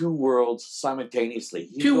be in two worlds simultaneously.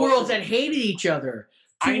 Two worlds that hated each other.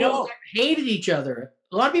 I know. Hated each other.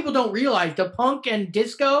 A lot of people don't realize the punk and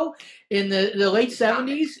disco in the late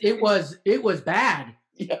 70s, it was bad.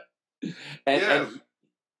 Yeah. And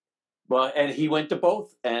he went to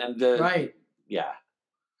both. And right. Yeah.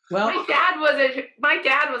 Well, my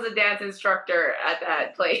dad was a dance instructor at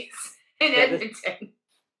that place in Edmonton.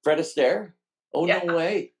 Fred Astaire? Oh, yeah. No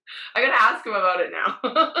way. I gotta ask him about it now.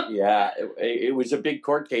 Yeah, it was a big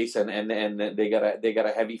court case, and they got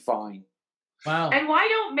a heavy fine. Wow. And why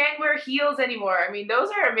don't men wear heels anymore? I mean,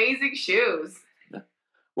 those are amazing shoes.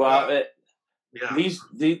 Well,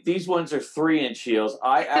 these ones are 3-inch heels.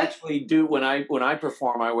 I actually do when I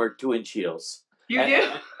perform. I wear 2-inch heels. You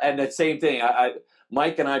do? And the same thing.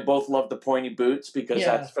 Mike and I both love the pointy boots because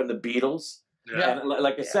that's from the Beatles. Yeah. And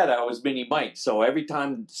like I said, I was Mini Mike. So every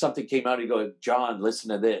time something came out, he'd go, "John,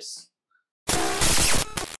 listen to this."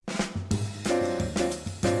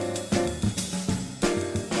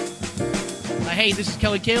 Hey, this is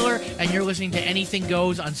Kelly Taylor, and you're listening to Anything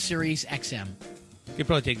Goes on Sirius XM. It'd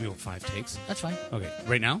probably take me about 5 takes. That's fine. Okay,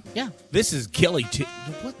 right now? Yeah. This is Kelly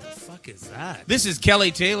What the fuck is that? This is Kelly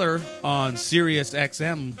Taylor on Sirius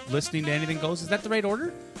XM, listening to Anything Goes. Is that the right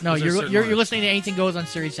order? No, you're listening to Anything Goes on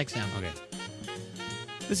Sirius XM. Okay.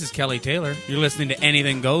 This is Kelly Taylor. You're listening to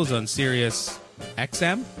Anything Goes on Sirius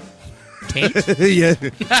XM. Tate? Yeah.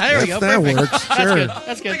 There we go. That Perfect. works. Sure.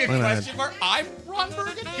 That's good. Like a question mark. I'm Ron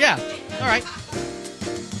Burgundy. Yeah. All right.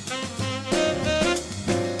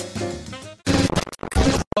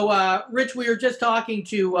 So, Rich, we were just talking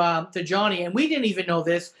to Johnny, and we didn't even know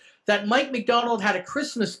this, that Mike McDonald had a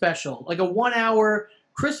Christmas special, like a 1-hour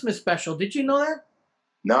Christmas special. Did you know that?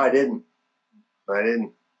 No, I didn't.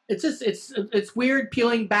 It's just it's weird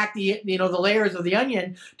peeling back the layers of the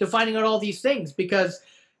onion to finding out all these things, because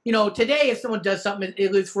today if someone does something,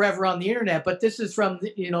 it lives forever on the internet. But this is from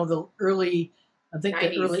the early, I think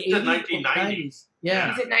 90s. The early 80s, 1990s.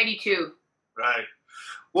 Yeah, he's at 92. Right.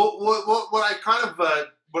 Well, what I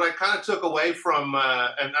kind of took away from,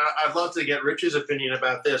 and I'd love to get Rich's opinion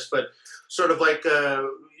about this, but sort of like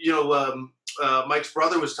Mike's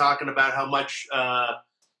brother was talking about how much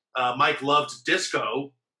Mike loved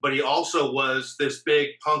disco, but he also was this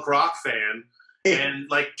big punk rock fan. And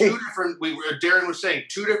like Darren was saying,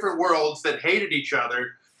 two different worlds that hated each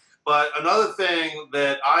other. But another thing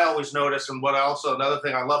that I always noticed, and another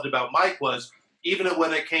thing I loved about Mike was, even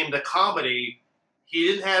when it came to comedy, he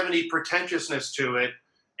didn't have any pretentiousness to it.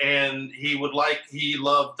 and he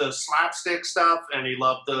loved the slapstick stuff, and he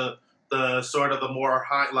loved the sort of the more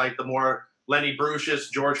high, like the more Lenny Bruce,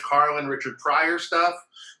 George Carlin, Richard Pryor stuff.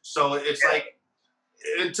 So it's like,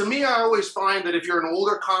 and to me, I always find that if you're an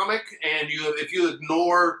older comic and if you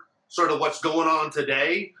ignore sort of what's going on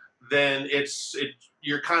today, then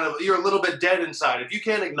you're a little bit dead inside. If you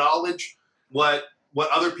can't acknowledge what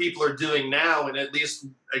other people are doing now and at least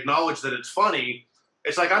acknowledge that it's funny,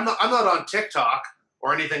 it's like I'm not on TikTok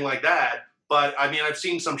or anything like that. But I mean, I've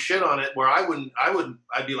seen some shit on it where I'd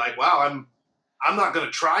be like, wow, I'm not going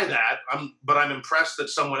to try that. But I'm impressed that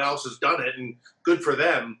someone else has done it, and good for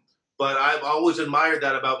them. But I've always admired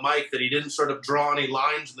that about Mike, that he didn't sort of draw any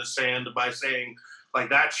lines in the sand by saying like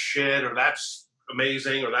that's shit or that's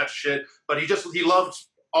amazing or that's shit. But he loved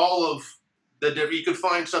all of he could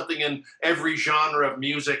find something in every genre of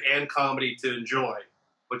music and comedy to enjoy,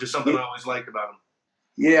 which is something I always liked about him.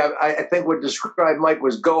 Yeah, I think what described Mike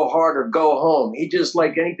was go hard or go home. He just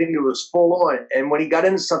liked anything that was full on. And when he got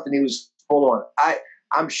into something, he was full on.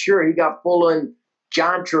 I'm sure he got full on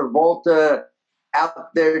John Travolta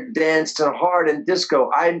out there dancing hard in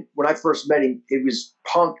disco. When I first met him, it was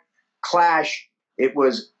punk, Clash. It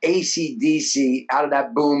was AC/DC out of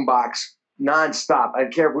that boombox nonstop. I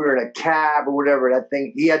don't care if we were in a cab or whatever, that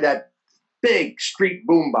thing. He had that big street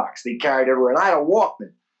boombox that he carried everywhere. And I had a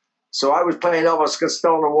Walkman. So I was playing Elvis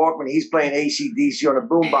Costello on a Walkman. He's playing AC/DC on a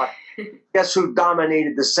boombox. Guess who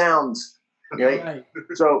dominated the sounds? Right?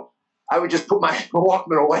 So I would just put my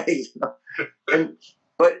Walkman away.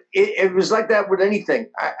 But it was like that with anything.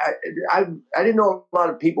 I didn't know a lot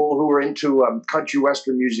of people who were into country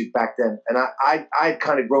western music back then. And I'd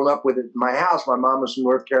kind of grown up with it in my house. My mom was from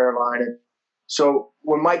North Carolina. So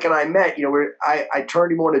when Mike and I met, I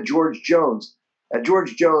turned him on to George Jones.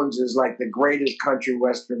 George Jones is like the greatest country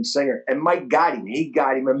western singer. And Mike got him. He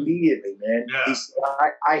got him immediately, man. Yeah. He said,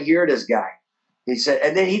 I hear this guy. He said,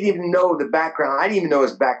 and then he didn't even know the background. I didn't even know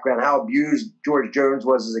his background, how abused George Jones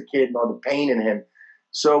was as a kid and all the pain in him.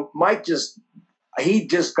 So Mike he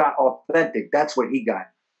just got authentic. That's what he got.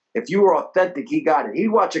 If you were authentic, he got it. He'd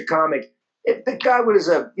watch a comic. If the guy was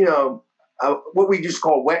what we just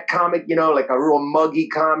call wet comic, like a real muggy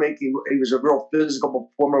comic. He was a real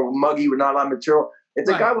physical performer, muggy with not a lot of material. If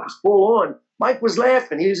the guy was full on, Mike was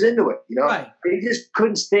laughing. He was into it, Right. He just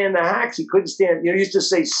couldn't stand the hacks. He couldn't stand, he used to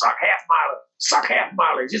say, suck half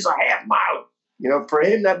miler, just a half miler. For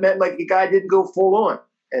him, that meant like the guy didn't go full on.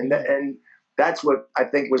 And that's what I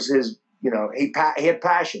think was his, he had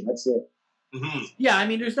passion. That's it. Mm-hmm. Yeah, I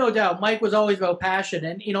mean, there's no doubt. Mike was always about passion,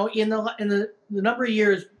 and in the number of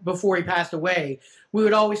years before he passed away, we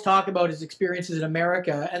would always talk about his experiences in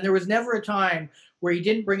America, and there was never a time where he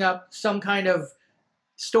didn't bring up some kind of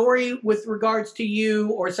story with regards to you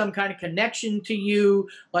or some kind of connection to you,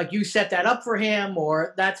 like you set that up for him,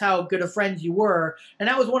 or that's how good of friends you were. And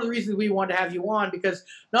that was one of the reasons we wanted to have you on, because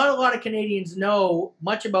not a lot of Canadians know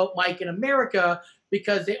much about Mike in America,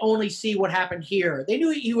 because they only see what happened here. They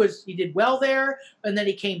knew he did well there, and then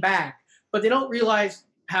he came back, but they don't realize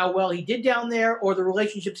how well he did down there or the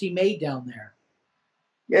relationships he made down there.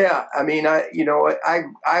 Yeah, I mean, I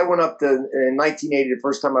went up in 1980, the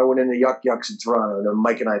first time I went into Yuck Yucks in Toronto, and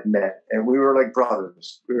Mike and I met, and we were like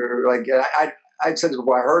brothers. We were like, I said this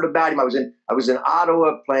before, I heard about him. I was in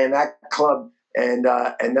Ottawa playing that club. And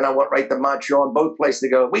then I went right to Montreal, and both places they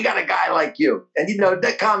go, we got a guy like you. And,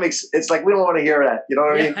 that comics, it's like, we don't want to hear that. You know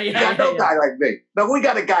what I mean? You got no guy like me. No, we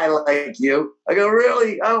got a guy like you. I go,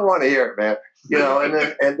 really? I don't want to hear it, man.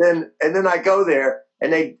 And then I go there,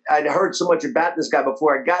 and I'd heard so much about this guy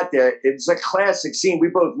before I got there. It's a classic scene. We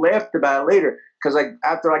both laughed about it later, because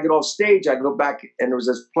after I get off stage, I go back, and there was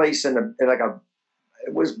this place it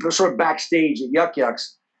was sort of backstage at Yuck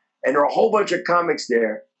Yucks, and there were a whole bunch of comics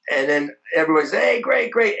there. And then everybody's, hey,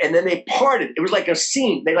 great. And then they parted. It was like a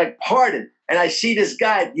scene. They parted. And I see this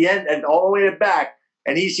guy at the end and all the way to the back.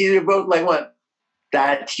 And he sees them both went,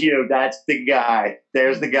 that's you. That's the guy.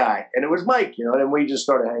 There's the guy. And it was Mike, and we just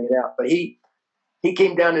started hanging out. But he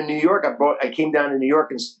came down to New York. I came down to New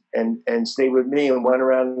York and stayed with me and went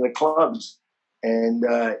around in the clubs. And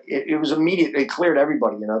it was immediate. It cleared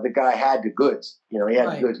everybody. The guy had the goods. He had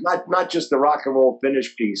the goods. Not just the rock and roll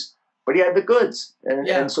finish piece. But he had the goods,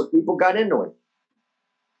 and so people got into it.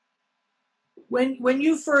 When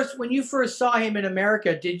you first saw him in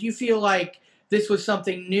America, did you feel like this was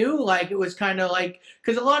something new? Like it was kind of like,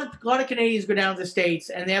 because a lot of Canadians go down to the States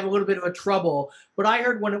and they have a little bit of a trouble. But I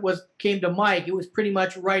heard when came to Mike, it was pretty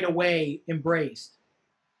much right away embraced.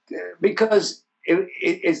 Because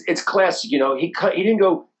it's classic. You know, he didn't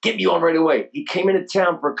go get me on right away. He came into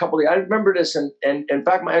town for a couple of days. I remember this, and in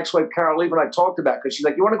fact, my ex-wife Carol Eve and I talked about it, because she's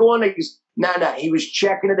like, "You want to go on?" He goes, "Nah." He was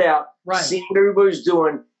checking it out, seeing what everybody was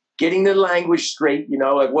doing, getting the language straight. You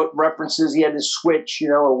know, like what references he had to switch. You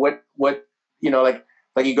know, or what you know, like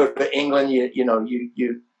you go to England, you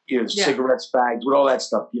cigarettes, fags, with all that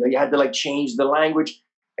stuff. You know, you had to like change the language,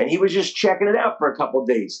 and he was just checking it out for a couple of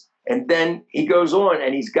days. And then he goes on,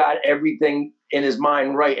 and he's got everything in his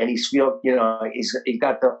mind right, and he's got the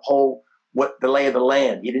lay of the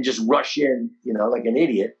land. He didn't just rush in, you know, like an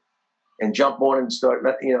idiot and jump on and start.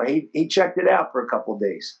 You know, he checked it out for a couple of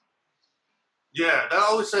days. Yeah, that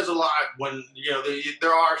always says a lot. When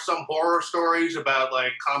there are some horror stories about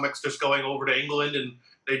like comics just going over to England and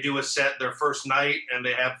they do a set their first night, and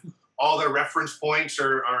they have all their reference points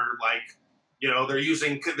are like. You know, they're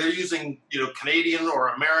using Canadian or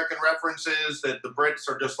American references that the Brits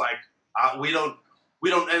are just like, we don't.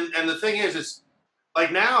 And the thing is, it's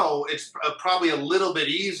like now it's probably a little bit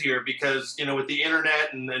easier because, you know, with the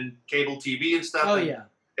internet and cable TV and stuff. Oh, yeah.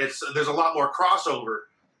 There's a lot more crossover.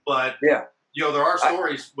 But, yeah, you know, there are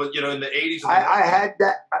stories, but, you know, in the 80s. I had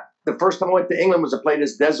that. The first time I went to England was to play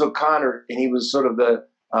this Des O'Connor, and he was sort of the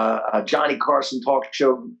Johnny Carson talk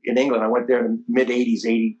show in England. I went there in the mid-'80s,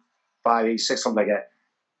 85, 86, something like that.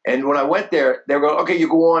 And when I went there, they were going, okay, you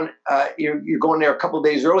go on, you're going there a couple of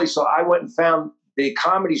days early. So I went and found the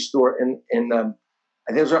Comedy Store in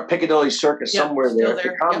I think it was around Piccadilly Circus, somewhere there.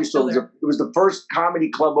 The Comedy Store it was the first comedy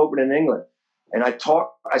club open in England. And I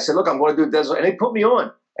said, look, I'm going to do this. And they put me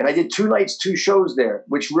on. And I did 2 nights, 2 shows there,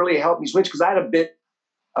 which really helped me switch, because I had a bit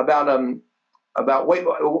about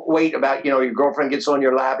weight, about, you know, your girlfriend gets on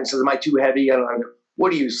your lap and says, am I too heavy? I don't know.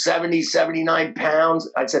 What are you, 70, 79 pounds?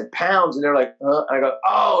 I said pounds, and they're like, huh? And I go,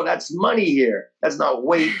 oh, that's money here. That's not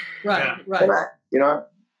weight. Right. You know?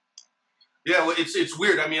 Yeah, well, it's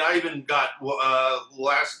weird. I mean, I even got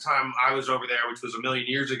last time I was over there, which was a million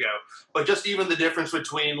years ago. But just even the difference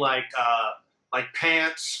between like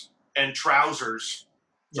pants and trousers.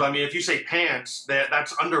 So I mean, if you say pants,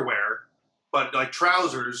 that's underwear, but like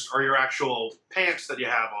trousers are your actual pants that you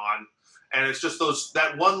have on, and it's just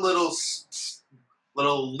that one little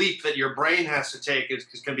leap that your brain has to take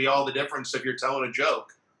can be all the difference if you're telling a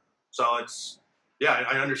joke. So it's. Yeah,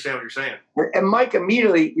 I understand what you're saying. And Mike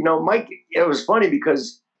immediately, you know, it was funny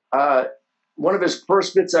because one of his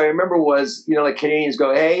first bits I remember was, you know, like Canadians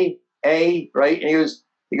go, hey, right? And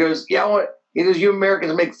he goes, yeah, you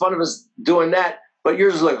Americans make fun of us doing that, but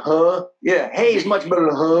yours is like, huh? Yeah, hey is much better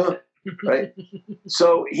than huh, right?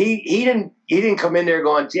 So he didn't come in there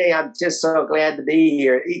going, gee, I'm just so glad to be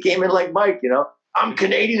here. He came in like Mike, you know, I'm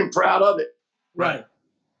Canadian and proud of it. Right.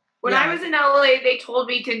 When I was in LA, they told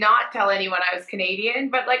me to not tell anyone I was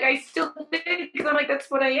Canadian, but like I still did because I'm like, that's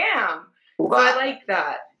what I am. Well, so I like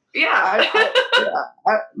that. Yeah.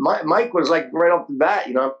 Mike was like right off the bat,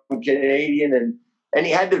 you know, I'm Canadian, and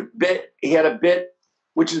he had a bit,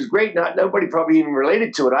 which is great. Nobody probably even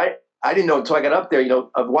related to it. I didn't know until I got up there, you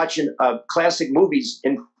know, of watching classic movies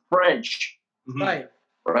in French. Right.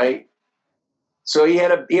 Right. So he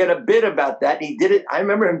had a bit about that. And he did it. I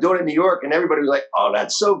remember him doing it in New York, and everybody was like, "Oh,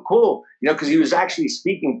 that's so cool!" You know, because he was actually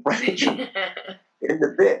speaking French in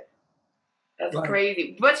the bit. That's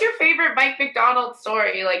crazy. What's your favorite Mike McDonald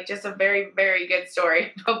story? Like, just a very, very good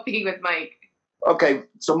story about being with Mike. Okay,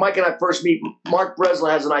 so Mike and I first meet. Mark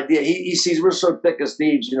Breslin has an idea. He sees we're so thick as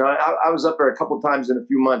thieves. You know, I was up there a couple of times in a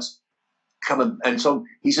few months. And so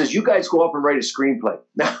he says, you guys go up and write a screenplay.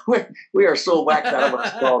 Now, we are so whacked out of our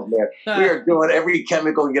skulls, man. We are doing every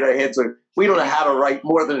chemical and get our heads on. We don't know how to write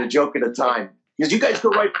more than a joke at a time. Because you guys go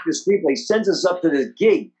write the screenplay. He sends us up to this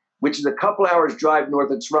gig, which is a couple hours drive north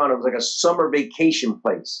of Toronto. It was like a summer vacation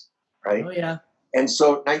place, right? Oh, yeah. And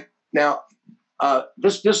so now, until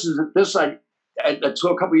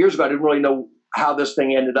a couple of years ago, I didn't really know how this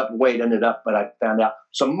thing ended up, the way it ended up, but I found out.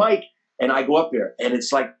 So Mike and I go up there, and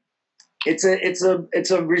it's like, it's a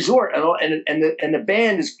resort, and the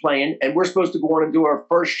band is playing, and we're supposed to go on and do our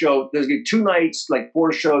first show. There's 2 nights, like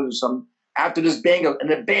 4 shows or something. After this band goes,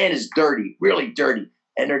 and the band is dirty, really dirty,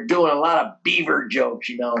 and they're doing a lot of beaver jokes,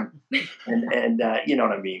 you know, and you know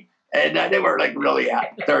what I mean. And they were like really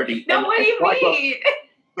dirty. No, what do you mean?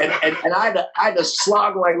 And I had to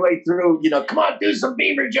slog my way through. You know, come on, do some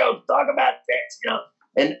beaver jokes, talk about this, you know.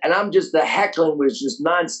 And I'm just, the heckling was just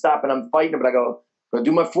nonstop, and I'm fighting it, but I go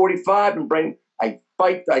do my 45 and I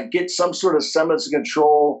get some sort of semblance of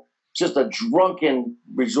control, just a drunken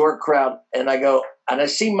resort crowd. And I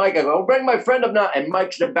see Mike, I go, bring my friend up now. And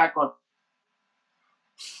Mike's in the background,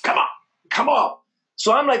 come on.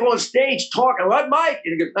 So I'm like on stage talking, what, Mike?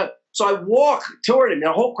 And he goes, So I walk toward him. And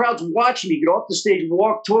the whole crowd's watching me get off the stage,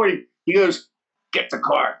 walk toward him. He goes, "Get the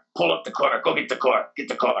car. Pull up the car. Go get the car. Get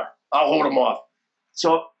the car. I'll hold him off."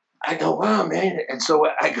 So I go, "Wow, man." And so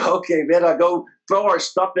I go, "Okay, man." I go throw our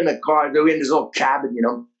stuff in the car. They're in this little cabin, you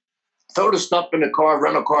know. Throw the stuff in the car,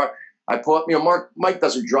 rental car. I pull up, you know, Mike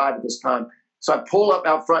doesn't drive at this time. So I pull up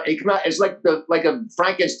out front. He come out. It's like a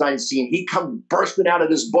Frankenstein scene. He comes bursting out of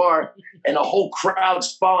this bar, and the whole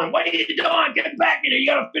crowd's following. "What are you doing? Get back in here! You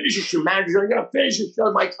gotta finish your show, manager. You gotta finish your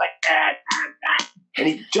show." Mike's like, and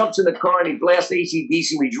he jumps in the car and he blasts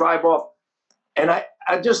AC/DC. We drive off, and I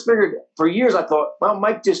just figured for years I thought, well,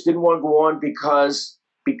 Mike just didn't want to go on because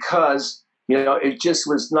you know it just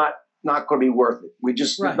was not going to be worth it. We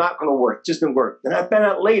just was not going to work. It just didn't work. And I found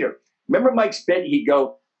out later. Remember Mike's bit? He'd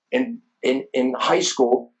go in high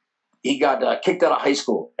school, he got kicked out of high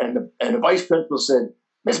school, and the vice principal said,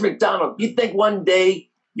 "Mr. McDonald, you think one day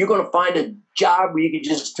you're going to find a job where you can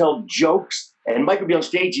just tell jokes?" And Mike would be on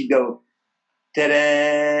stage, he'd go,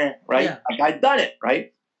 "Ta-da!" Right? Yeah. Like I'd done it,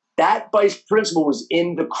 right? That vice principal was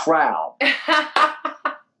in the crowd,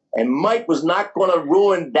 and Mike was not going to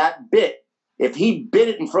ruin that bit. If he bit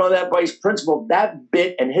it in front of that vice principal, that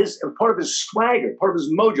bit and part of his swagger, part of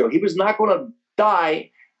his mojo, he was not going to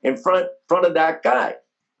die in front of that guy.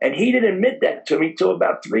 And he didn't admit that to me till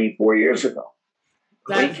about 3-4 years ago.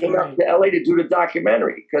 He came out to LA to do the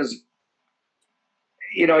documentary because,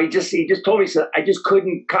 you know, he just told me, he said, "I just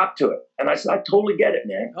couldn't cop to it." And I said, "I totally get it,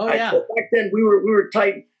 man." Oh, yeah. Back then we were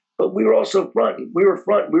tight, but we were also front. We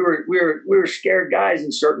were scared guys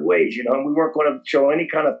in certain ways, you know, and we weren't going to show any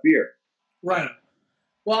kind of fear. Right.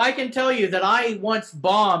 Well, I can tell you that I once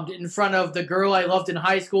bombed in front of the girl I loved in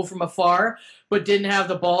high school from afar, but didn't have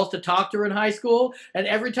the balls to talk to her in high school. And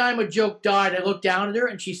every time a joke died, I looked down at her,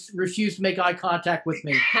 and she refused to make eye contact with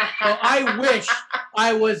me. So I wish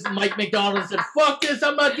I was Mike McDonald and said, "Fuck this,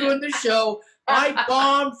 I'm not doing this show." I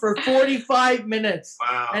bombed for 45 minutes.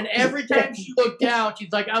 Wow. And every time she looked down,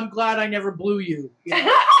 she's like, "I'm glad I never blew you." You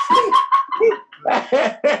know?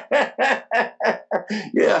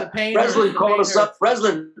 Yeah, Breslin called us up.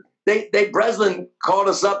 Breslin called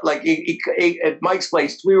us up like he at Mike's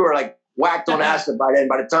place. We were like whacked on acid by then.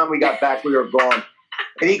 By the time we got back, we were gone.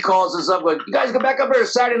 And he calls us up like, "You guys go back up here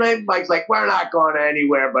Saturday night?" Mike's like, "We're not going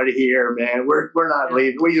anywhere but here, man. We're not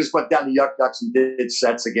leaving." We just went down to Yuck Ducks and did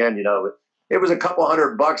sets again. You know, it was a couple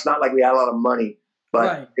 $100. Not like we had a lot of money,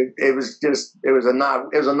 but it was a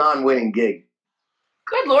non-winning gig.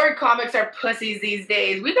 Good Lord, comics are pussies these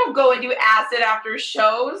days. We don't go and do acid after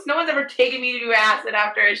shows. No one's ever taken me to do acid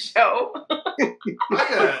after a show. You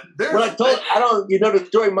know the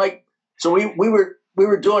story, Mike. So we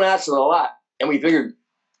were doing acid a lot, and we figured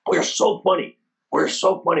we're so funny. We're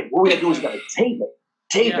so funny. What we gotta do is gotta tape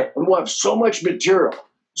it, and we'll have so much material,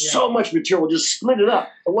 We'll just split it up.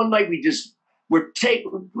 And one night we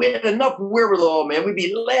had enough wherewithal, man. We'd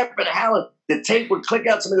be laughing, howling. The tape would click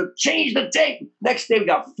out. Somebody would change the tape. Next day, we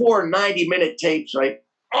got 4 90-minute tapes, right?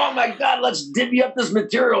 "Oh, my God, let's divvy up this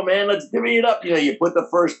material, man. Let's divvy it up." You know, you put the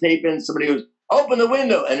first tape in. Somebody goes, "Open the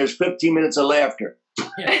window." And there's 15 minutes of laughter.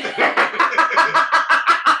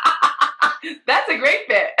 That's a great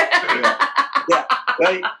bit. Yeah.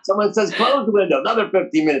 Right? Someone says, "Close the window." Another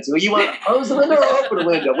 15 minutes. Well, you want to close the window or open the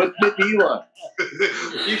window? What bit do you want?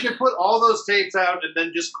 You should put all those tapes out and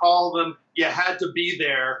then just call them "You Had to Be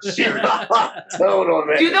There" series. Total,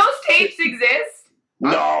 man. Do those tapes exist?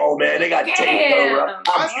 No, man, they got taped over.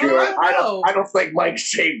 I'm sure. I don't think Mike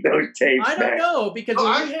saved those tapes. I don't know because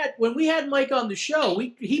when we had Mike on the show,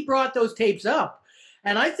 he brought those tapes up.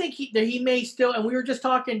 And I think he may still, and we were just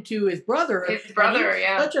talking to his brother. His brother,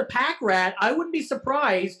 yeah. Such a pack rat. I wouldn't be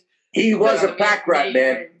surprised. He was a pack rat,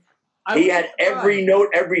 man. He had every note,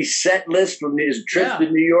 every set list from his trip to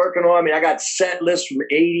New York and all. I mean, I got set lists from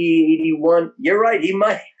 80, 81. You're right. He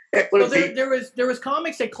might. So there was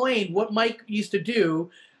comics that claimed what Mike used to do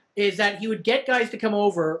is that he would get guys to come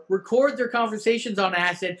over, record their conversations on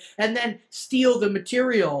acid, and then steal the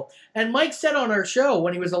material. And Mike said on our show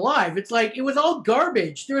when he was alive, it's like it was all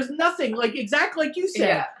garbage. There was nothing, like exactly like you said.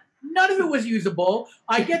 Yeah. None of it was usable.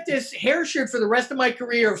 I get this hair shirt for the rest of my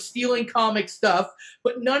career of stealing comic stuff,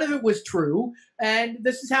 but none of it was true. And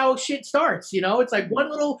this is how shit starts, you know? It's like one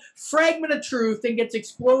little fragment of truth and gets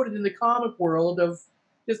exploded in the comic world of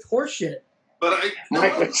just horse shit. But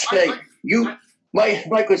Mike would say,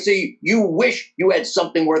 Mike would say, "You wish you had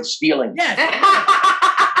something worth stealing." Yes.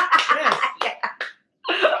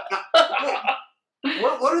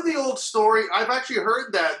 What are the old story? I've actually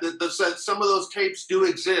heard that said some of those tapes do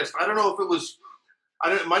exist. I don't know if it was,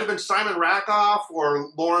 it might have been Simon Rakoff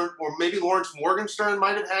or maybe Lawrence Morgenstern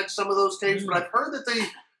might have had some of those tapes. But I've heard that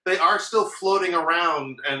they are still floating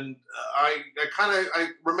around, and I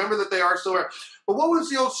remember that they are still around. But what was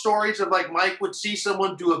the old stories of like Mike would see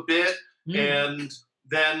someone do a bit, and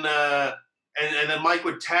then Mike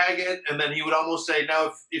would tag it, and then he would almost say,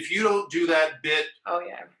 "Now, if you don't do that bit,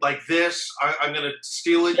 like this, I'm going to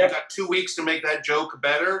steal it. You got 2 weeks to make that joke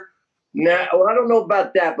better." Now, well, I don't know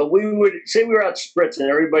about that, but we would say we were out spritzing,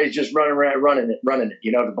 everybody's just running around, running it,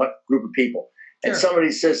 you know, the group of people. And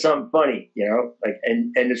somebody says something funny, you know, like,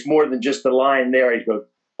 and it's more than just the line there. He goes,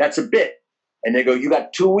 "That's a bit." And they go, "You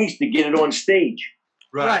got 2 weeks to get it on stage.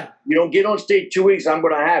 Right. You don't get on stage 2 weeks, I'm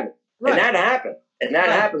going to have it." Right. And that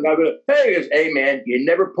happened. I go, "Hey, man, you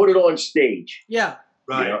never put it on stage." Yeah.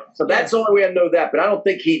 Right. You know? So that's the only way I know that. But I don't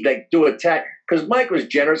think he'd like do a tag, because Mike was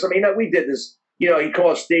generous. I mean, we did this. You know, he'd come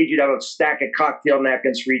off stage, you'd have a stack of cocktail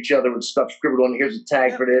napkins for each other with stuff scribbled on. Here's a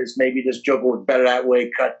tag for this. Maybe this joke would better that way.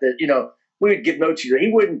 Cut this. You know, we would give notes. He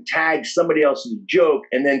wouldn't tag somebody else's joke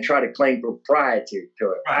and then try to claim propriety to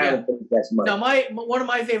it. I don't think that's Mike. Now, one of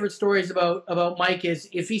my favorite stories about Mike is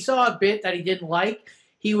if he saw a bit that he didn't like,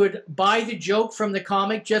 he would buy the joke from the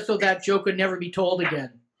comic just so that joke would never be told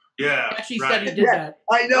again. Yeah. He actually said he did that.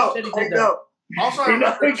 I know. I know. Also, I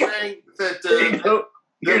remember saying that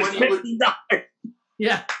when he would,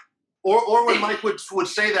 yeah. Or when Mike would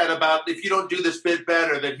say that about if you don't do this bit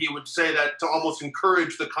better, that he would say that to almost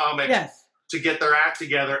encourage the comic to get their act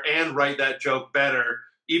together and write that joke better,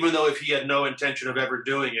 even though if he had no intention of ever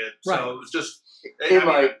doing it. Right. So it was just,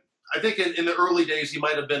 I think in the early days he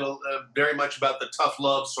might have been very much about the tough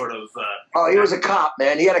love sort of. He was a cop,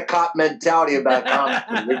 man. He had a cop mentality about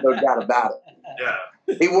comedy. There's no doubt about it.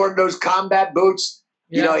 Yeah. He wore those combat boots.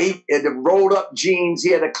 You know, he had the rolled up jeans.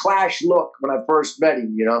 He had a Clash look when I first met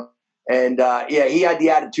him, you know. And, he had the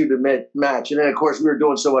attitude to match. And then, of course, we were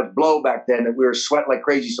doing so much blow back then that we were sweating like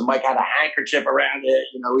crazy. So Mike had a handkerchief around it.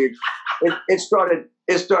 You know, it started,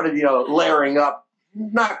 you know, layering up.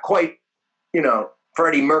 Not quite, you know,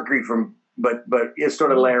 Freddie Mercury but it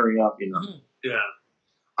started layering up, you know. Yeah.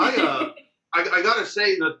 I got to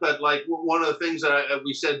say that, like, one of the things that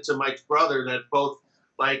we said to Mike's brother, that both,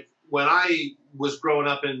 like, when I was growing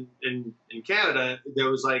up in Canada, there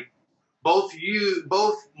was like both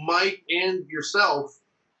Mike and yourself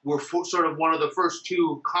were sort of one of the first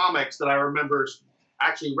two comics that I remember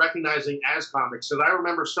actually recognizing as comics. So I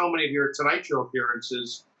remember so many of your Tonight Show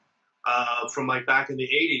appearances from like back in the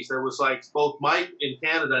 80s. There was like both Mike in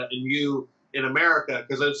Canada and you in America,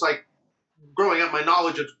 because it's like growing up, my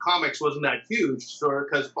knowledge of comics wasn't that huge,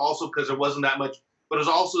 because there wasn't that much. But it was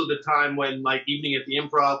also the time when, like, Evening at the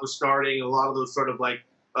Improv was starting, a lot of those sort of, like,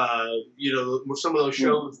 you know, some of those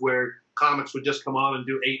shows where comics would just come on and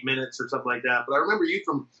do 8 minutes or something like that. But I remember you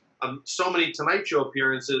from so many Tonight Show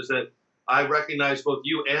appearances that I recognized both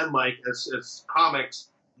you and Mike as comics,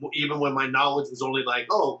 even when my knowledge was only like,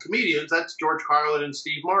 oh, comedians, that's George Carlin and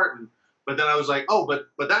Steve Martin. But then I was like, oh,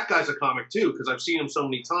 but that guy's a comic, too, because I've seen him so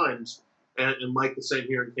many times, and Mike the same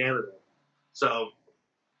here in Canada. So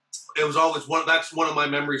it was always that's one of my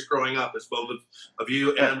memories growing up, is both of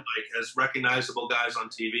you and Mike as recognizable guys on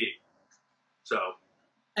TV. So.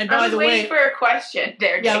 And by the way, waiting for a question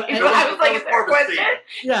there, Dave. Yeah, I was like, is there a question?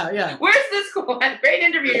 Yeah. Where's this one? Great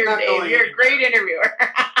interviewer, Dave. You're a great interviewer.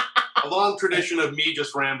 A long tradition of me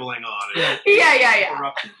just rambling on. Yeah.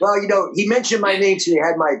 Well, you know, he mentioned my name, so he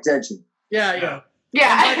had my attention. Yeah.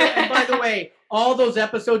 And by the way, all those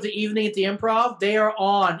episodes of Evening at the Improv, they are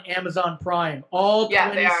on Amazon Prime. All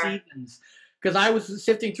 20 seasons. Because I was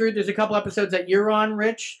sifting through, there's a couple episodes that you're on,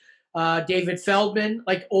 Rich. David Feldman,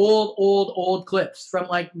 like old clips from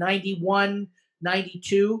like 91,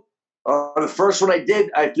 92. The first one I did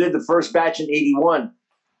the first batch in 81.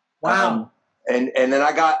 Wow. And then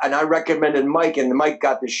I recommended Mike, and Mike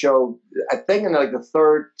got the show, I think in like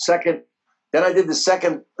the second. Then I did the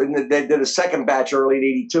second, and they did a second batch early in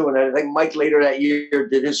 82. And I think Mike later that year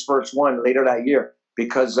did his first one later that year,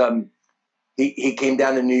 because he came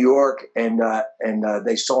down to New York and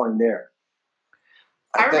they saw him there.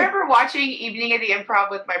 I remember watching Evening at the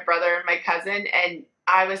Improv with my brother and my cousin, and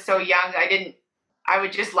I was so young, I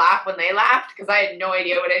would just laugh when they laughed, because I had no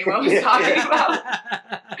idea what anyone was talking about.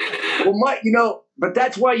 Well, Mike, you know, but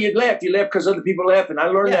that's why you laugh. You laugh because other people laugh, and I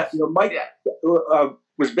learned that. You know, Mike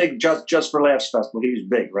was big just for Laughs Festival. He was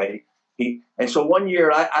big, right? And so one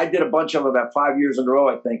year I did a bunch of them, about 5 years in a row,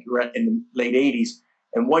 I think, in the late 80s.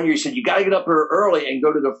 And one year he said, you got to get up here early and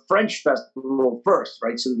go to the French festival first,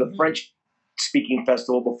 right? So the French speaking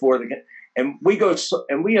festival before and we go,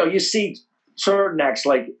 and we, you know, you see certain acts,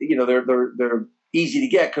 like, you know, they're easy to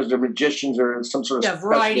get because they're magicians or some sort of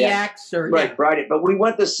variety acts or variety. But we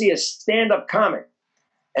went to see a stand-up comic,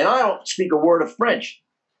 and I don't speak a word of French,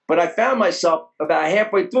 But I found myself about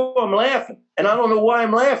halfway through, I'm laughing. And I don't know why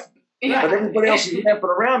I'm laughing. Yeah. But everybody else is laughing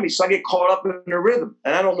around me, so I get caught up in the rhythm.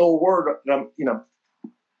 And I don't know a word that I'm,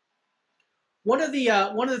 One of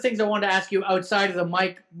the things I wanted to ask you outside of the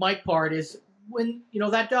Mike part is when,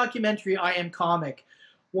 that documentary, I Am Comic,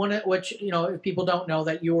 which, if people don't know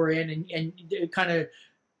that you were in and kind of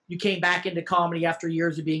you came back into comedy after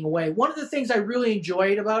years of being away. One of the things I really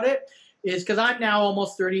enjoyed about it is because I'm now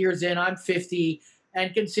almost 30 years in, I'm 50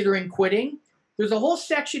 and considering quitting. There's a whole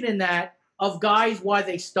section in that of guys why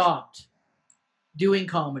they stopped doing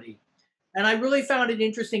comedy. And I really found it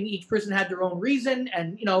interesting. Each person had their own reason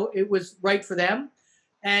and, it was right for them.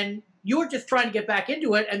 And you were just trying to get back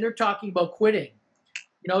into it and they're talking about quitting.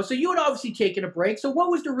 So you had obviously taken a break. So what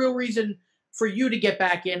was the real reason for you to get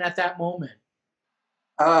back in at that moment?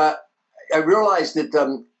 I realized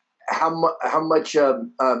that how much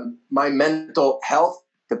my mental health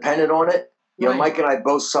depended on it. Right. Mike and I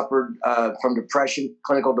both suffered from depression,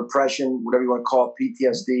 clinical depression, whatever you want to call it,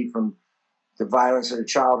 PTSD from the violence of the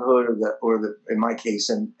childhood or the in my case,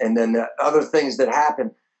 and then the other things that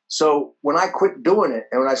happened. So when I quit doing it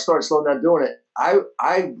and when I started slowing down doing it, I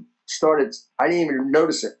didn't even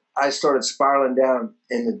notice it. I started spiraling down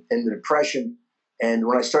in the depression. And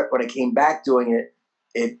when I came back doing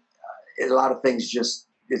it, a lot of things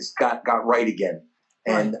it's got right again.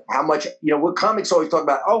 And how much, what comics always talk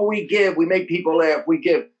about, we give, we make people laugh, we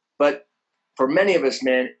give. But for many of us,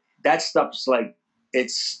 man, that stuff's like,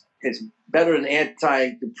 it's better than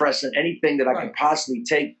antidepressant, anything that I can possibly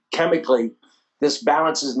take chemically. This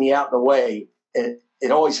balances me out in a way. It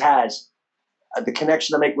always has. The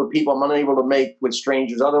connection I make with people I'm unable to make with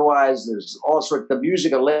strangers. Otherwise, there's all sorts. The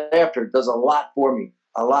music of laughter does a lot for me,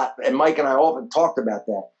 a lot. And Mike and I often talked about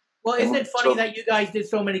that. Well, isn't it funny that you guys did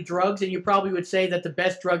so many drugs, and you probably would say that the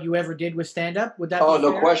best drug you ever did was stand-up? Would that? Be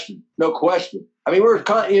no fair? question, no question. I mean,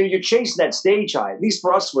 you're chasing that stage high. At least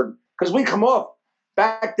for us, because we come off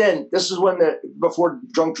back then. This is when before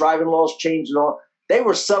drunk driving laws changed and all. They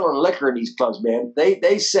were selling liquor in these clubs, man.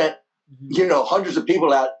 They sent hundreds of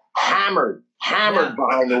people out hammered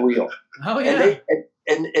behind the wheel. Oh yeah.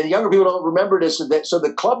 And younger people don't remember this. So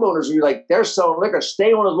the club owners were like, they're selling liquor.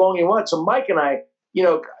 Stay on as long as you want. So Mike and I,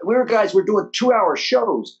 we're doing 2-hour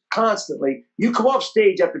shows constantly. You come off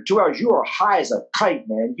stage after 2 hours, you are high as a kite,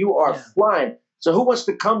 man. You are flying. So who wants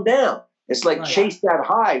to come down? It's like chase that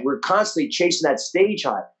high. We're constantly chasing that stage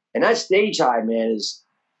high. And that stage high, man, is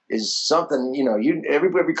something,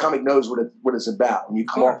 every comic knows what it's about. When you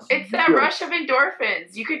come off. It's that rush of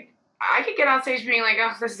endorphins. I could get on stage being like,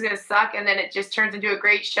 oh, this is going to suck. And then it just turns into a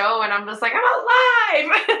great show. And I'm just like, I'm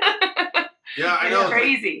alive. Yeah, I know. It's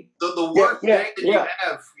crazy. The worst day that you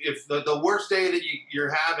have, if the worst day that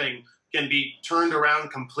you're having can be turned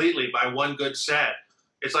around completely by one good set.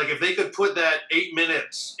 It's like if they could put that 8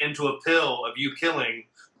 minutes into a pill of you killing,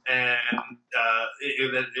 and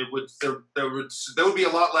there would be a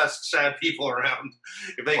lot less sad people around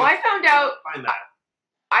if they. Well, I found out. Find that.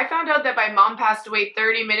 I found out that my mom passed away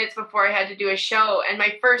 30 minutes before I had to do a show, and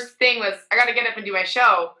my first thing was I got to get up and do my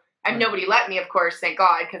show. And nobody let me, of course, thank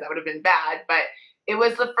God, because that would have been bad. But it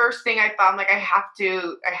was the first thing I thought. I'm like, I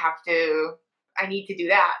need to do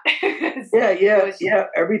that. Yeah.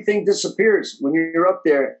 Everything disappears when you're up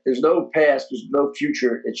there. There's no past. There's no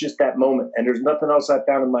future. It's just that moment. And there's nothing else I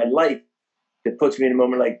found in my life that puts me in a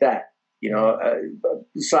moment like that.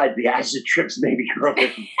 Besides the acid trips, maybe growing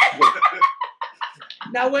up.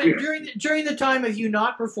 Now, during the time of you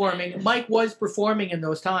not performing, Mike was performing in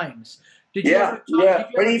those times. Did you ever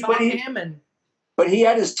talk to him? But he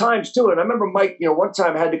had his times too. And I remember Mike, one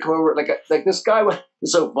time had to come over. Like this guy was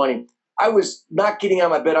so funny. I was not getting out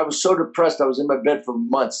of my bed. I was so depressed. I was in my bed for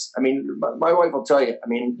months. I mean, my wife will tell you. I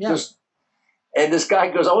mean, and this guy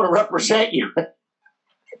goes, I want to represent you.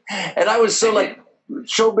 And I was so like,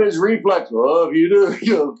 showbiz reflex. Oh, if you do,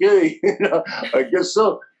 you're okay. I guess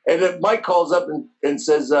so. And then Mike calls up and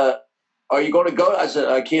says, are you going to go? I said,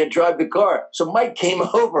 I can't drive the car. So Mike came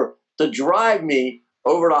over to drive me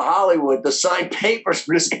over to Hollywood to sign papers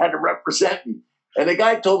for this guy to represent me. And the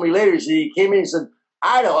guy told me later, he came in and said,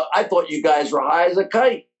 I thought you guys were high as a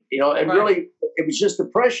kite, and really it was just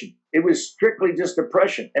depression. It was strictly just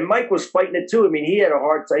depression. And Mike was fighting it too. I mean, he had a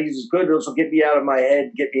hard time. He was good to also get me out of my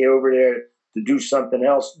head, get me over there to do something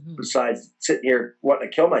else besides sitting here wanting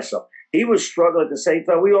to kill myself. He was struggling at the same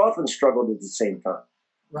time. We often struggled at the same time.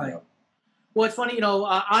 Right. Well, it's funny,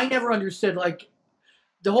 I never understood, like,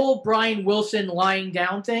 the whole Brian Wilson lying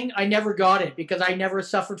down thing. I never got it because I never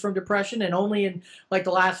suffered from depression, and only in, like,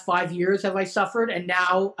 the last 5 years have I suffered, and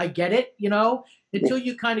now I get it, Until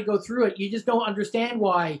you kind of go through it, you just don't understand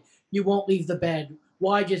why you won't leave the bed,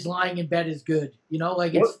 why just lying in bed is good. You know,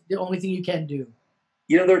 like it's the only thing you can do.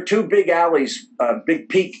 You know, there are two big alleys, big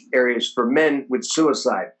peak areas for men with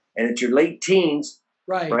suicide, and it's your late teens,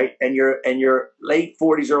 right, and your late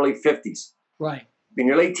 40s, early 50s. Right. In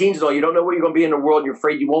your late teens, though, you don't know where you're going to be in the world. You're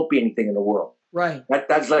afraid you won't be anything in the world. Right.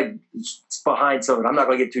 That's like it's behind some of it. I'm not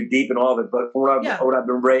going to get too deep in all of it, but from what I've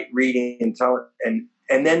been reading and telling,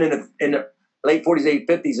 and then in the late 40s, late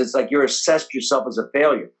 50s, it's like you're assessed yourself as a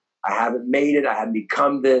failure. I haven't made it. I haven't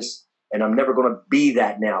become this, and I'm never going to be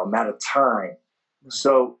that now. I'm out of time. Right.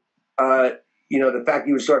 So, you know, the fact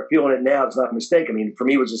you would start feeling it now is not a mistake. I mean, for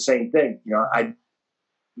me, it was the same thing. You know, I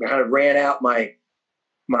kind of ran out my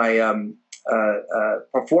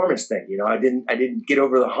performance thing. You know, I didn't get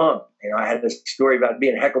over the hump. You know, I had this story about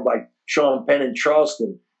being heckled by Sean Penn in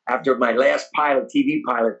Charleston after my last TV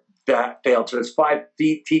pilot failed. So there's 5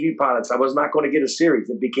 TV pilots. I was not going to get a series.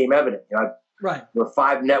 It became evident. You know, right. There were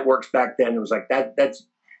 5 networks back then. It was like that's,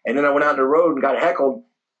 and then I went out on the road and got heckled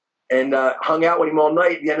and hung out with him all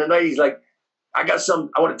night. At the end of the night, he's like, I got something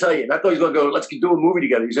I want to tell you. And I thought he was going to go, let's do a movie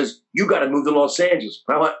together. He says, you got to move to Los Angeles.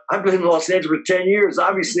 I went, I've been in Los Angeles for 10 years.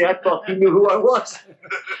 Obviously, I thought he knew who I was.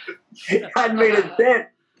 I'd made a dent.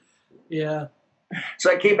 Yeah. So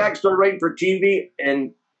I came back and started writing for TV,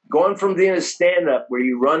 and going from being a stand-up where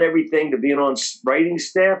you run everything to being on writing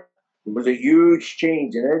staff was a huge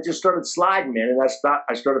change. And then it just started sliding, man. And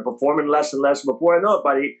I started performing less and less. Before I know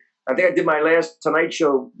it, I think I did my last Tonight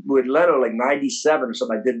Show with Leno, like 97 or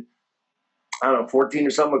something. I did, I don't know, 14 or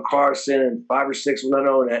something with Carson and 5 or 6 with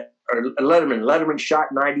Leno or Letterman. Letterman shot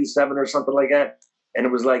 97 or something like that. And it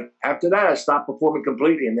was like, after that, I stopped performing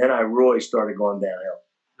completely. And then I really started going downhill.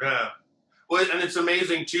 Yeah. Well, and it's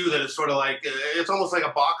amazing too that it's sort of like it's almost like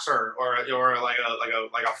a boxer or like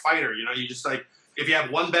a fighter. You know, you just like if you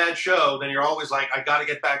have one bad show, then you're always like, I got to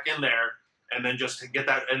get back in there, and then just get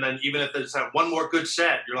that. And then even if it's one more good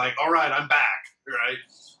set, you're like, all right, I'm back. Right?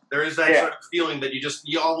 There is that sort of feeling that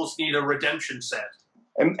you almost need a redemption set.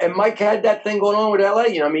 And Mike had that thing going on with LA.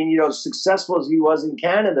 You know, I mean, you know, successful as he was in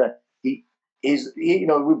Canada, he's you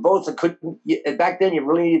know, we both couldn't. Back then, you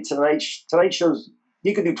really needed Tonight shows.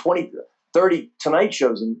 You could do 20, 30 Tonight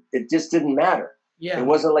shows, and it just didn't matter. Yeah. It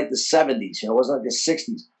wasn't like the 70s, you know, it wasn't like the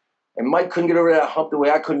 60s. And Mike couldn't get over that hump the way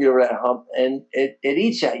I couldn't get over that hump, and it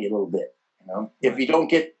eats at you a little bit, you know, if you don't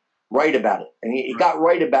get right about it. And he got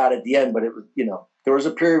right about it at the end, but it was, you know, there was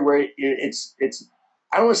a period where it's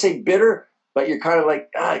I don't want to say bitter, but you're kind of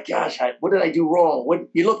like, gosh, what did I do wrong?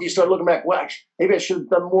 You start looking back, well, actually, maybe I should have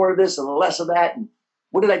done more of this and less of that, and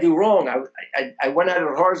what did I do wrong? I went at it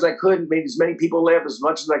as hard as I could, made as many people laugh as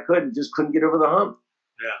much as I could, and just couldn't get over the hump.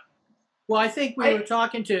 Yeah. Well, I think we were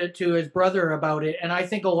talking to his brother about it, and I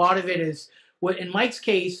think a lot of it is, in Mike's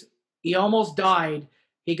case, he almost died.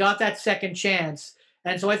 He got that second chance,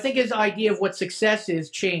 and so I think his idea of what success is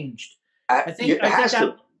changed. I think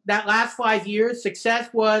that last 5 years, success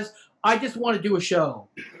was, I just want to do a show.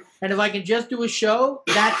 And if I can just do a show,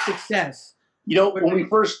 that's success. You know, when we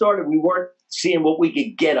first started, we weren't seeing what we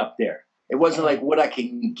could get up there. It wasn't like what I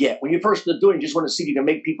can get. When you first start doing it, you just want to see if you can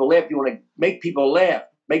make people laugh. You want to make people laugh.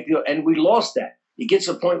 And we lost that. It gets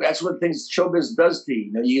to a point, that's what things showbiz does to you.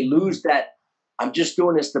 You know, you lose that, I'm just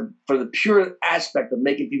doing this for the pure aspect of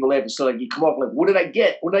making people laugh. So like you come off like, what did I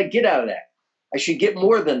get? What did I get out of that? I should get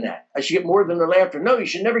more than that. I should get more than the laughter. No, you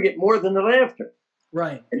should never get more than the laughter.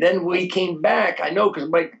 Right. And then we came back, I know, because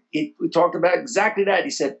Mike, we talked about exactly that. He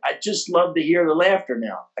said, I just love to hear the laughter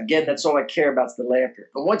now. Again, that's all I care about is the laughter.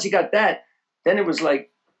 But once you got that, then it was like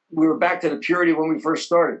we were back to the purity when we first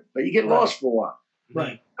started. But you get lost for a while.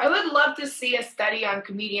 Right. I would love to see a study on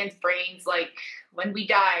comedians' brains, like when we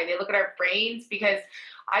die, they look at our brains, because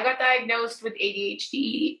I got diagnosed with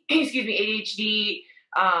ADHD,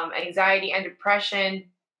 anxiety and depression.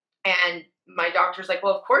 And my doctor's like,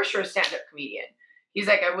 well, of course you're a stand-up comedian. He's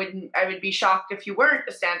like, I would be shocked if you weren't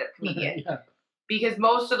a stand-up comedian. Yeah. Because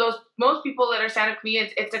most people that are stand-up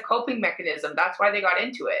comedians, it's a coping mechanism. That's why they got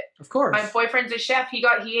into it. Of course. My boyfriend's a chef. He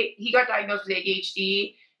got diagnosed with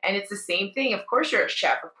ADHD, and it's the same thing. Of course you're a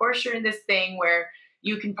chef. Of course you're in this thing where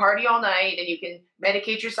you can party all night and you can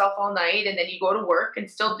medicate yourself all night, and then you go to work and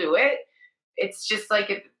still do it. It's just like,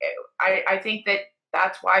 I think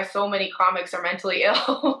that's why so many comics are mentally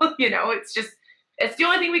ill. You know, it's the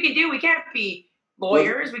only thing we can do. We can't be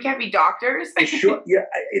lawyers. We can't be doctors. Sure. Yeah.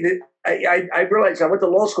 I realized I went to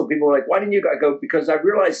law school. People were like, why didn't you go? Because I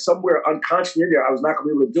realized somewhere unconsciously in there, I was not going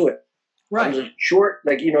to be able to do it. Right. I was a short,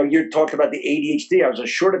 like, you know, you talked about the ADHD. I was a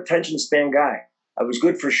short attention span guy. I was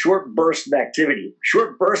good for short bursts of activity.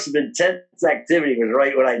 Short bursts of intense activity was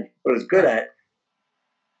right what I was good at.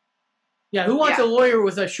 Yeah, who wants a lawyer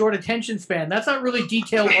with a short attention span? That's not really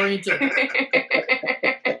detail oriented.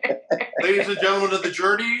 Ladies and gentlemen of the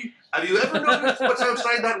journey, have you ever noticed what's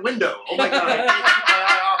outside that window? Oh my God! I can't keep my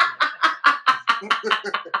eye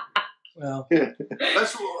off it. Well,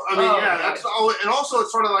 that's. I mean, yeah, that's all. And also,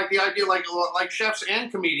 it's sort of like the idea, like chefs and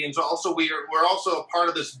comedians. Also, we're also a part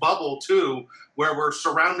of this bubble too, where we're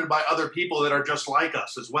surrounded by other people that are just like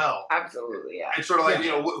us as well. Absolutely, yeah. It's sort of like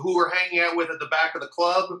who we're hanging out with at the back of the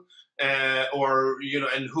club, or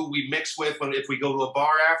and who we mix with if we go to a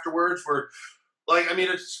bar afterwards. We're like, I mean,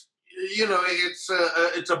 it's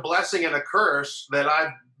it's a blessing and a curse that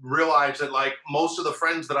I've realized that like most of the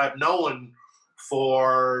friends that I've known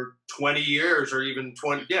for 20 years or even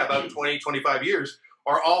 25 years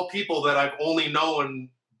are all people that I've only known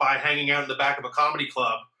by hanging out in the back of a comedy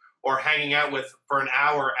club or hanging out with for an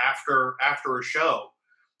hour after a show.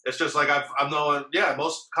 It's just like I'm known,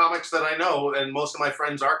 most comics that I know and most of my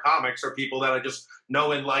friends are comics are people that I just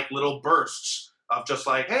know in like little bursts of just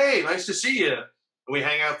like, hey, nice to see you. And we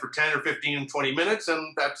hang out for 10 or 15, 20 minutes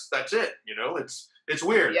and that's it. It's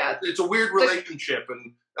weird. Yeah. It's a weird relationship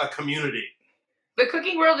and a community. The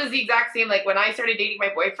cooking world is the exact same. Like when I started dating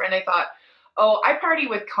my boyfriend, I thought, oh, I party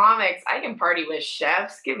with comics. I can party with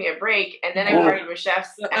chefs. Give me a break. And then I partied with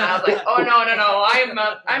chefs, and I was like, oh no,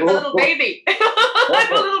 I'm a little baby.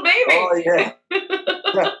 I'm a little baby. Oh yeah.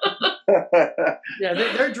 Yeah,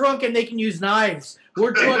 they're drunk and they can use knives.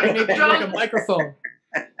 We're drunk and they can use a microphone.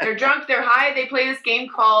 They're drunk, they're high. They play this game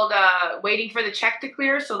called Waiting for the Check to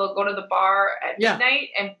Clear. So they'll go to the bar at midnight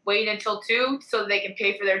and wait until 2 so they can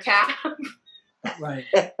pay for their tab. Right.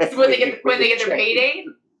 So when they get their payday,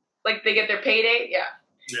 like they get their payday,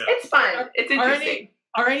 it's fun. It's interesting.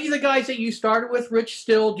 Are any of the guys that you started with, Rich,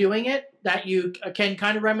 still doing it? That you can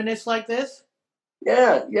kind of reminisce like this?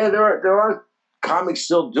 Yeah. There are comics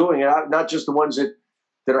still doing it, not just the ones that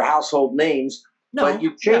are household names. No, but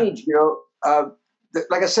you change.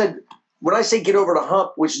 Like I said, when I say get over the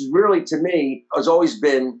hump, which is really to me has always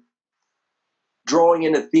been drawing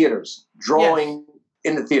in the theaters,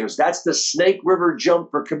 in the theaters. That's the Snake River jump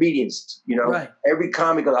for comedians. Right. Every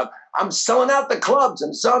comic goes, I'm selling out the clubs.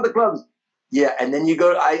 Yeah, and then you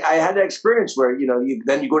go. I had that experience where you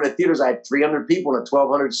go to theaters. I had 300 people in a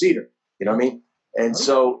 1,200 seater. You know what I mean? And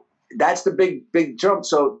so that's the big jump.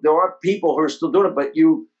 So there are people who are still doing it, but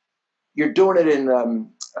you're doing it in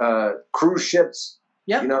cruise ships.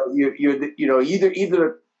 Yeah. Either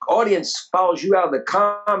the audience follows you out of the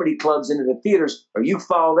comedy clubs into the theaters, or you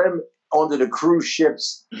follow them onto the cruise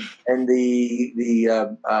ships and the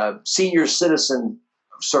senior citizen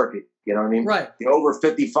circuit. You know what I mean? Right. The over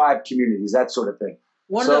 55 communities, that sort of thing.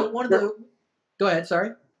 One of the. Go ahead. Sorry.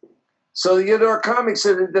 So there are comics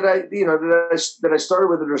that I started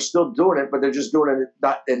with that are still doing it, but they're just doing it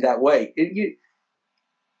not in that way.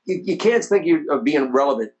 You can't think of being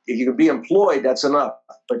relevant. If you can be employed, that's enough.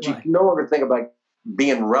 But you can no longer think about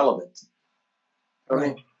being relevant.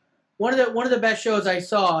 Right. One of the best shows I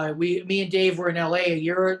saw, me and Dave were in LA a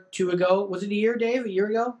year or two ago. Was it a year, Dave? A year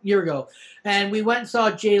ago? A year ago. And we went and saw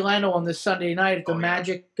Jay Leno on this Sunday night at the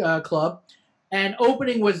Magic Club. And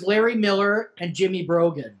opening was Larry Miller and Jimmy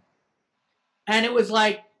Brogan. And it was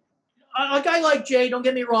like, a guy like Jay, don't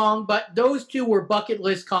get me wrong, but those two were bucket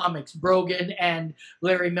list comics, Brogan and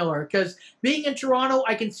Larry Miller. Because being in Toronto,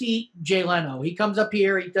 I can see Jay Leno. He comes up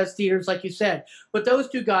here, he does theaters, like you said. But those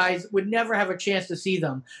two guys would never have a chance to see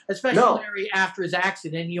them, especially Larry after his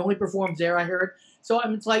accident. He only performs there, I heard. So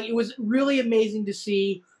it's like it was really amazing to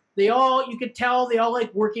see. You could tell they all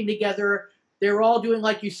like working together. They were all doing,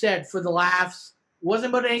 like you said, for the laughs. It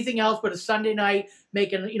wasn't about anything else but a Sunday night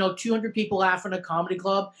making 200 people laugh in a comedy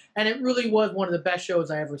club, and it really was one of the best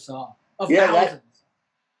shows I ever saw. Thousands.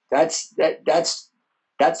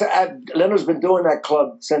 Leno's been doing that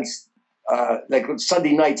club since like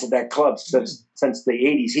Sunday nights at that club since the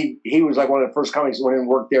 80s. He was like one of the first comics who went in and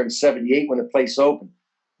worked there in '78 when the place opened.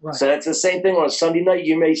 Right. So that's the same thing on a Sunday night.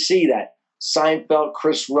 You may see that Seinfeld,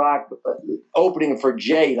 Chris Rock opening for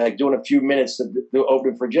Jay, like doing a few minutes to do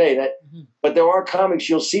opening for Jay. But there are comics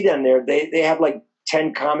you'll see down there. They have like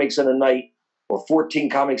 10 comics in a night or 14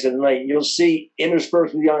 comics in a night. And you'll see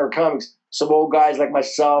interspersed with younger comics, some old guys like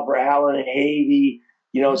myself or Alan and Havey,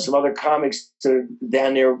 some other comics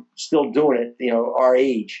down there still doing it, our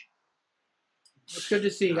age. It's good to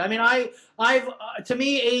see. I mean, to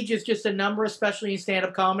me, age is just a number, especially in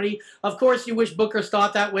stand-up comedy. Of course, you wish bookers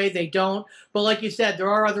thought that way. They don't. But like you said, there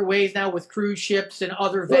are other ways now with cruise ships and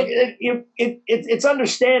other venues. It's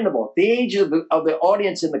understandable. The age of the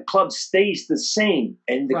audience in the club stays the same,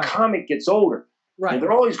 and the comic gets older. Right. And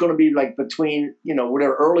they're always going to be like between,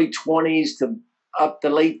 whatever, early 20s to up to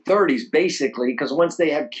late 30s, basically, because once they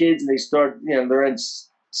have kids and they start, they're in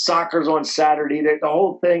soccer's on Saturday, the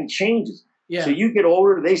whole thing changes. Yeah. So you get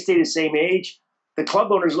older, they stay the same age. The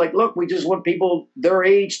club owners are like, look, we just want people their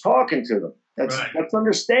age talking to them. That's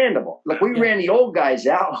understandable. Like we ran the old guys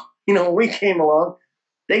out. You know, when we came along,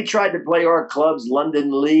 they tried to play our clubs,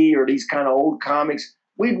 London Lee or these kind of old comics.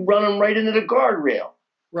 We'd run them right into the guardrail.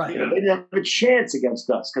 Right. You know, they didn't have a chance against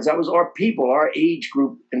us because that was our people, our age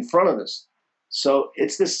group in front of us. So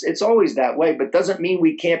it's always that way, but doesn't mean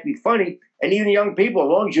we can't be funny. And even young people, as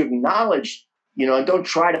long as you acknowledge, you know, and don't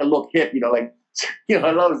try to look hip, you know, like, you know,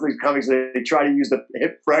 I love these comics, they try to use the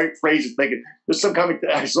hip phrases. Thinking there's some comic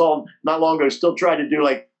that I saw not long ago still trying to do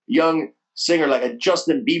like young singer, like a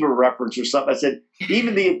Justin Bieber reference or something. I said,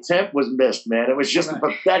 even the attempt was missed, man. It was just a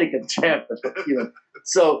pathetic attempt, you know.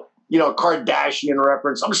 So, you know, Kardashian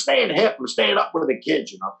reference. I'm staying hip. I'm staying up with the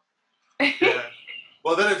kids, you know. Yeah.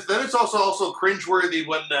 Well, then it's also cringeworthy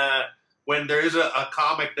when there is a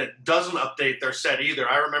comic that doesn't update their set either.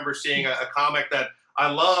 I remember seeing a comic that I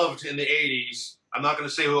loved in the 80s. I'm not going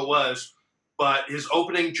to say who it was, but his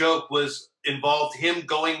opening joke involved him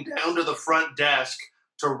going down to the front desk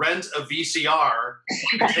to rent a VCR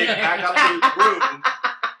to take back up to his room,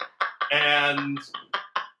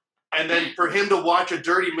 and then for him to watch a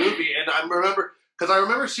dirty movie. And I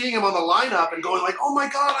remember seeing him on the lineup and going like, "Oh my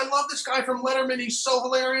God, I love this guy from Letterman. He's so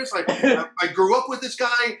hilarious. Like I grew up with this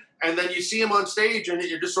guy." And then you see him on stage, and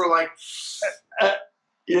you're just sort of like,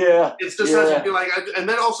 yeah, it's just such a like. And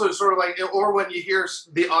then also sort of like, or when you hear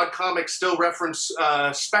the odd comic still reference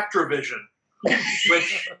SpectraVision,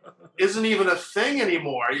 which isn't even a thing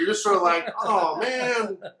anymore. You're just sort of like, oh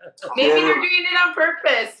man. Maybe they're doing it on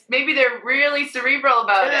purpose. Maybe they're really cerebral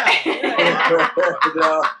about it.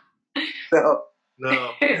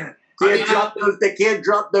 No. They can't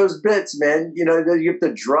drop those bits, man. You know, you have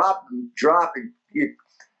to drop. And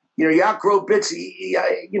you know, you outgrow bits.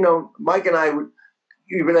 You know, Mike and I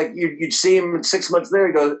you'd see him 6 months later.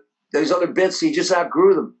 You go, those other bits, you just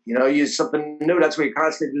outgrew them. You know, you use something new. That's where you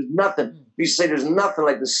constantly. There's nothing. You say there's nothing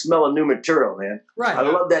like the smell of new material, man. Right. I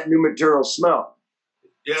love that new material smell.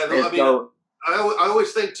 Yeah, no, I mean, I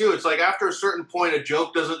always think too. It's like after a certain point, a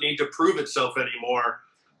joke doesn't need to prove itself anymore.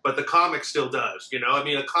 But the comic still does, you know? I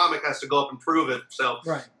mean, a comic has to go up and prove itself.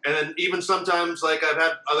 Right. And then even sometimes, like, I've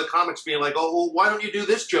had other comics being like, oh, well, why don't you do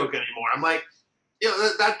this joke anymore? I'm like, you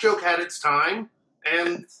know, that joke had its time,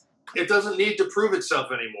 and it doesn't need to prove itself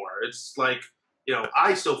anymore. It's like, you know,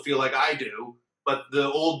 I still feel like I do, but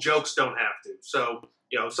the old jokes don't have to. So,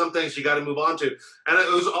 you know, some things you got to move on to. And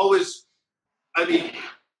it was always, I mean,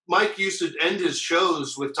 Mike used to end his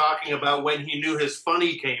shows with talking about when he knew his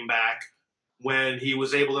funny came back, when he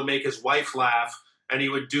was able to make his wife laugh, and he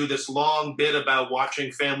would do this long bit about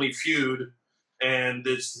watching Family Feud, and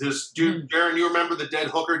this dude, Darren, you remember the dead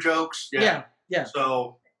hooker jokes? Yeah.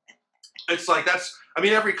 So it's like I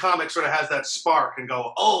mean, every comic sort of has that spark and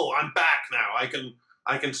go, oh, I'm back now. I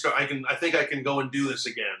think I can go and do this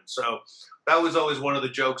again. So that was always one of the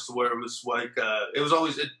jokes where it was like,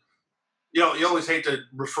 you know, you always hate to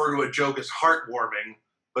refer to a joke as heartwarming,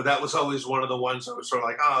 but that was always one of the ones that was sort of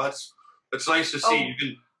like, oh, it's nice to see. You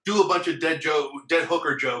can do a bunch of dead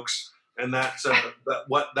hooker jokes, and that's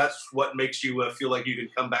what makes you feel like you can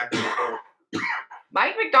come back to the fold.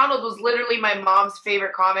 Mike McDonald was literally my mom's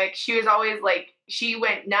favorite comic. She was always like, she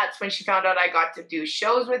went nuts when she found out I got to do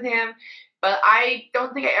shows with him. But I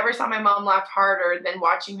don't think I ever saw my mom laugh harder than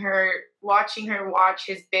watching her watch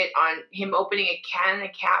his bit on him opening a can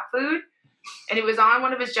of cat food, and it was on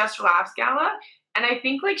one of his Just for Laughs gala. And I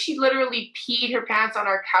think, like, she literally peed her pants on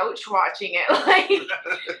our couch watching it. Like,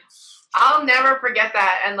 I'll never forget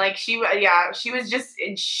that. And, like, she was just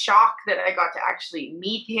in shock that I got to actually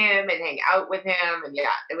meet him and hang out with him. And, yeah,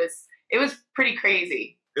 it was pretty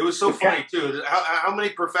crazy. It was so funny, too. How many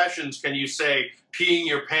professions can you say peeing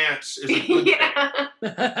your pants is a good thing?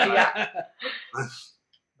 Yeah.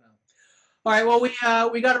 All right, well, we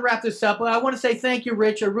got to wrap this up. I want to say thank you,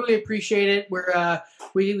 Rich. I really appreciate it.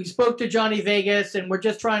 We spoke to Johnny Vegas, and we're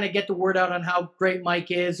just trying to get the word out on how great Mike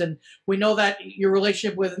is. And we know that your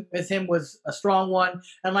relationship with him was a strong one.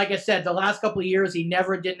 And like I said, the last couple of years, he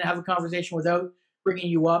never didn't have a conversation without bringing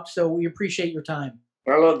you up. So we appreciate your time.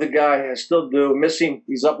 I love the guy. I still do. Miss him.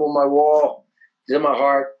 He's up on my wall. He's in my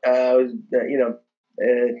heart.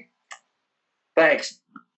 Thanks.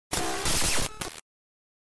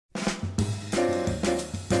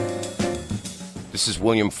 This is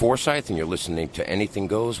William Forsythe, and you're listening to Anything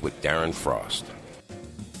Goes with Darren Frost.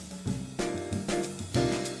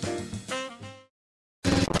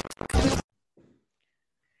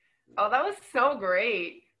 Oh, that was so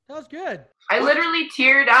great. That was good. I literally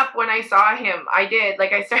teared up when I saw him. I did.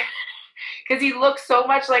 Like, I started, because he looked so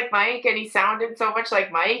much like Mike and he sounded so much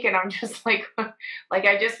like Mike, and I'm just like,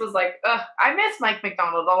 I just was like, ugh, I miss Mike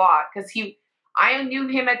McDonald a lot because I knew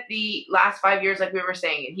him at the last 5 years, like we were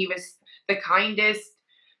saying, and he was the kindest,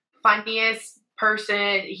 funniest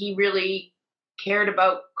person. He really cared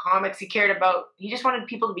about comics. He just wanted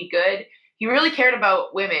people to be good. He really cared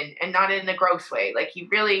about women and not in the gross way. Like he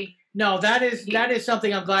really. No, that is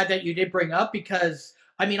something I'm glad that you did bring up because,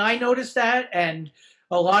 I mean, I noticed that, and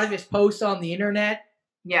a lot of his posts on the internet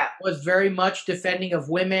was very much defending of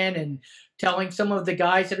women and telling some of the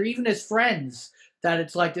guys that are even his friends that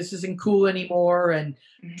it's like, this isn't cool anymore, and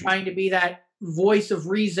trying to be that voice of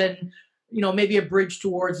reason, maybe a bridge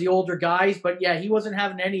towards the older guys. But yeah, he wasn't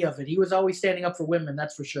having any of it. He was always standing up for women,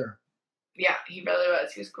 that's for sure. Yeah, he really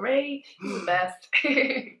was. He was great. He was the best.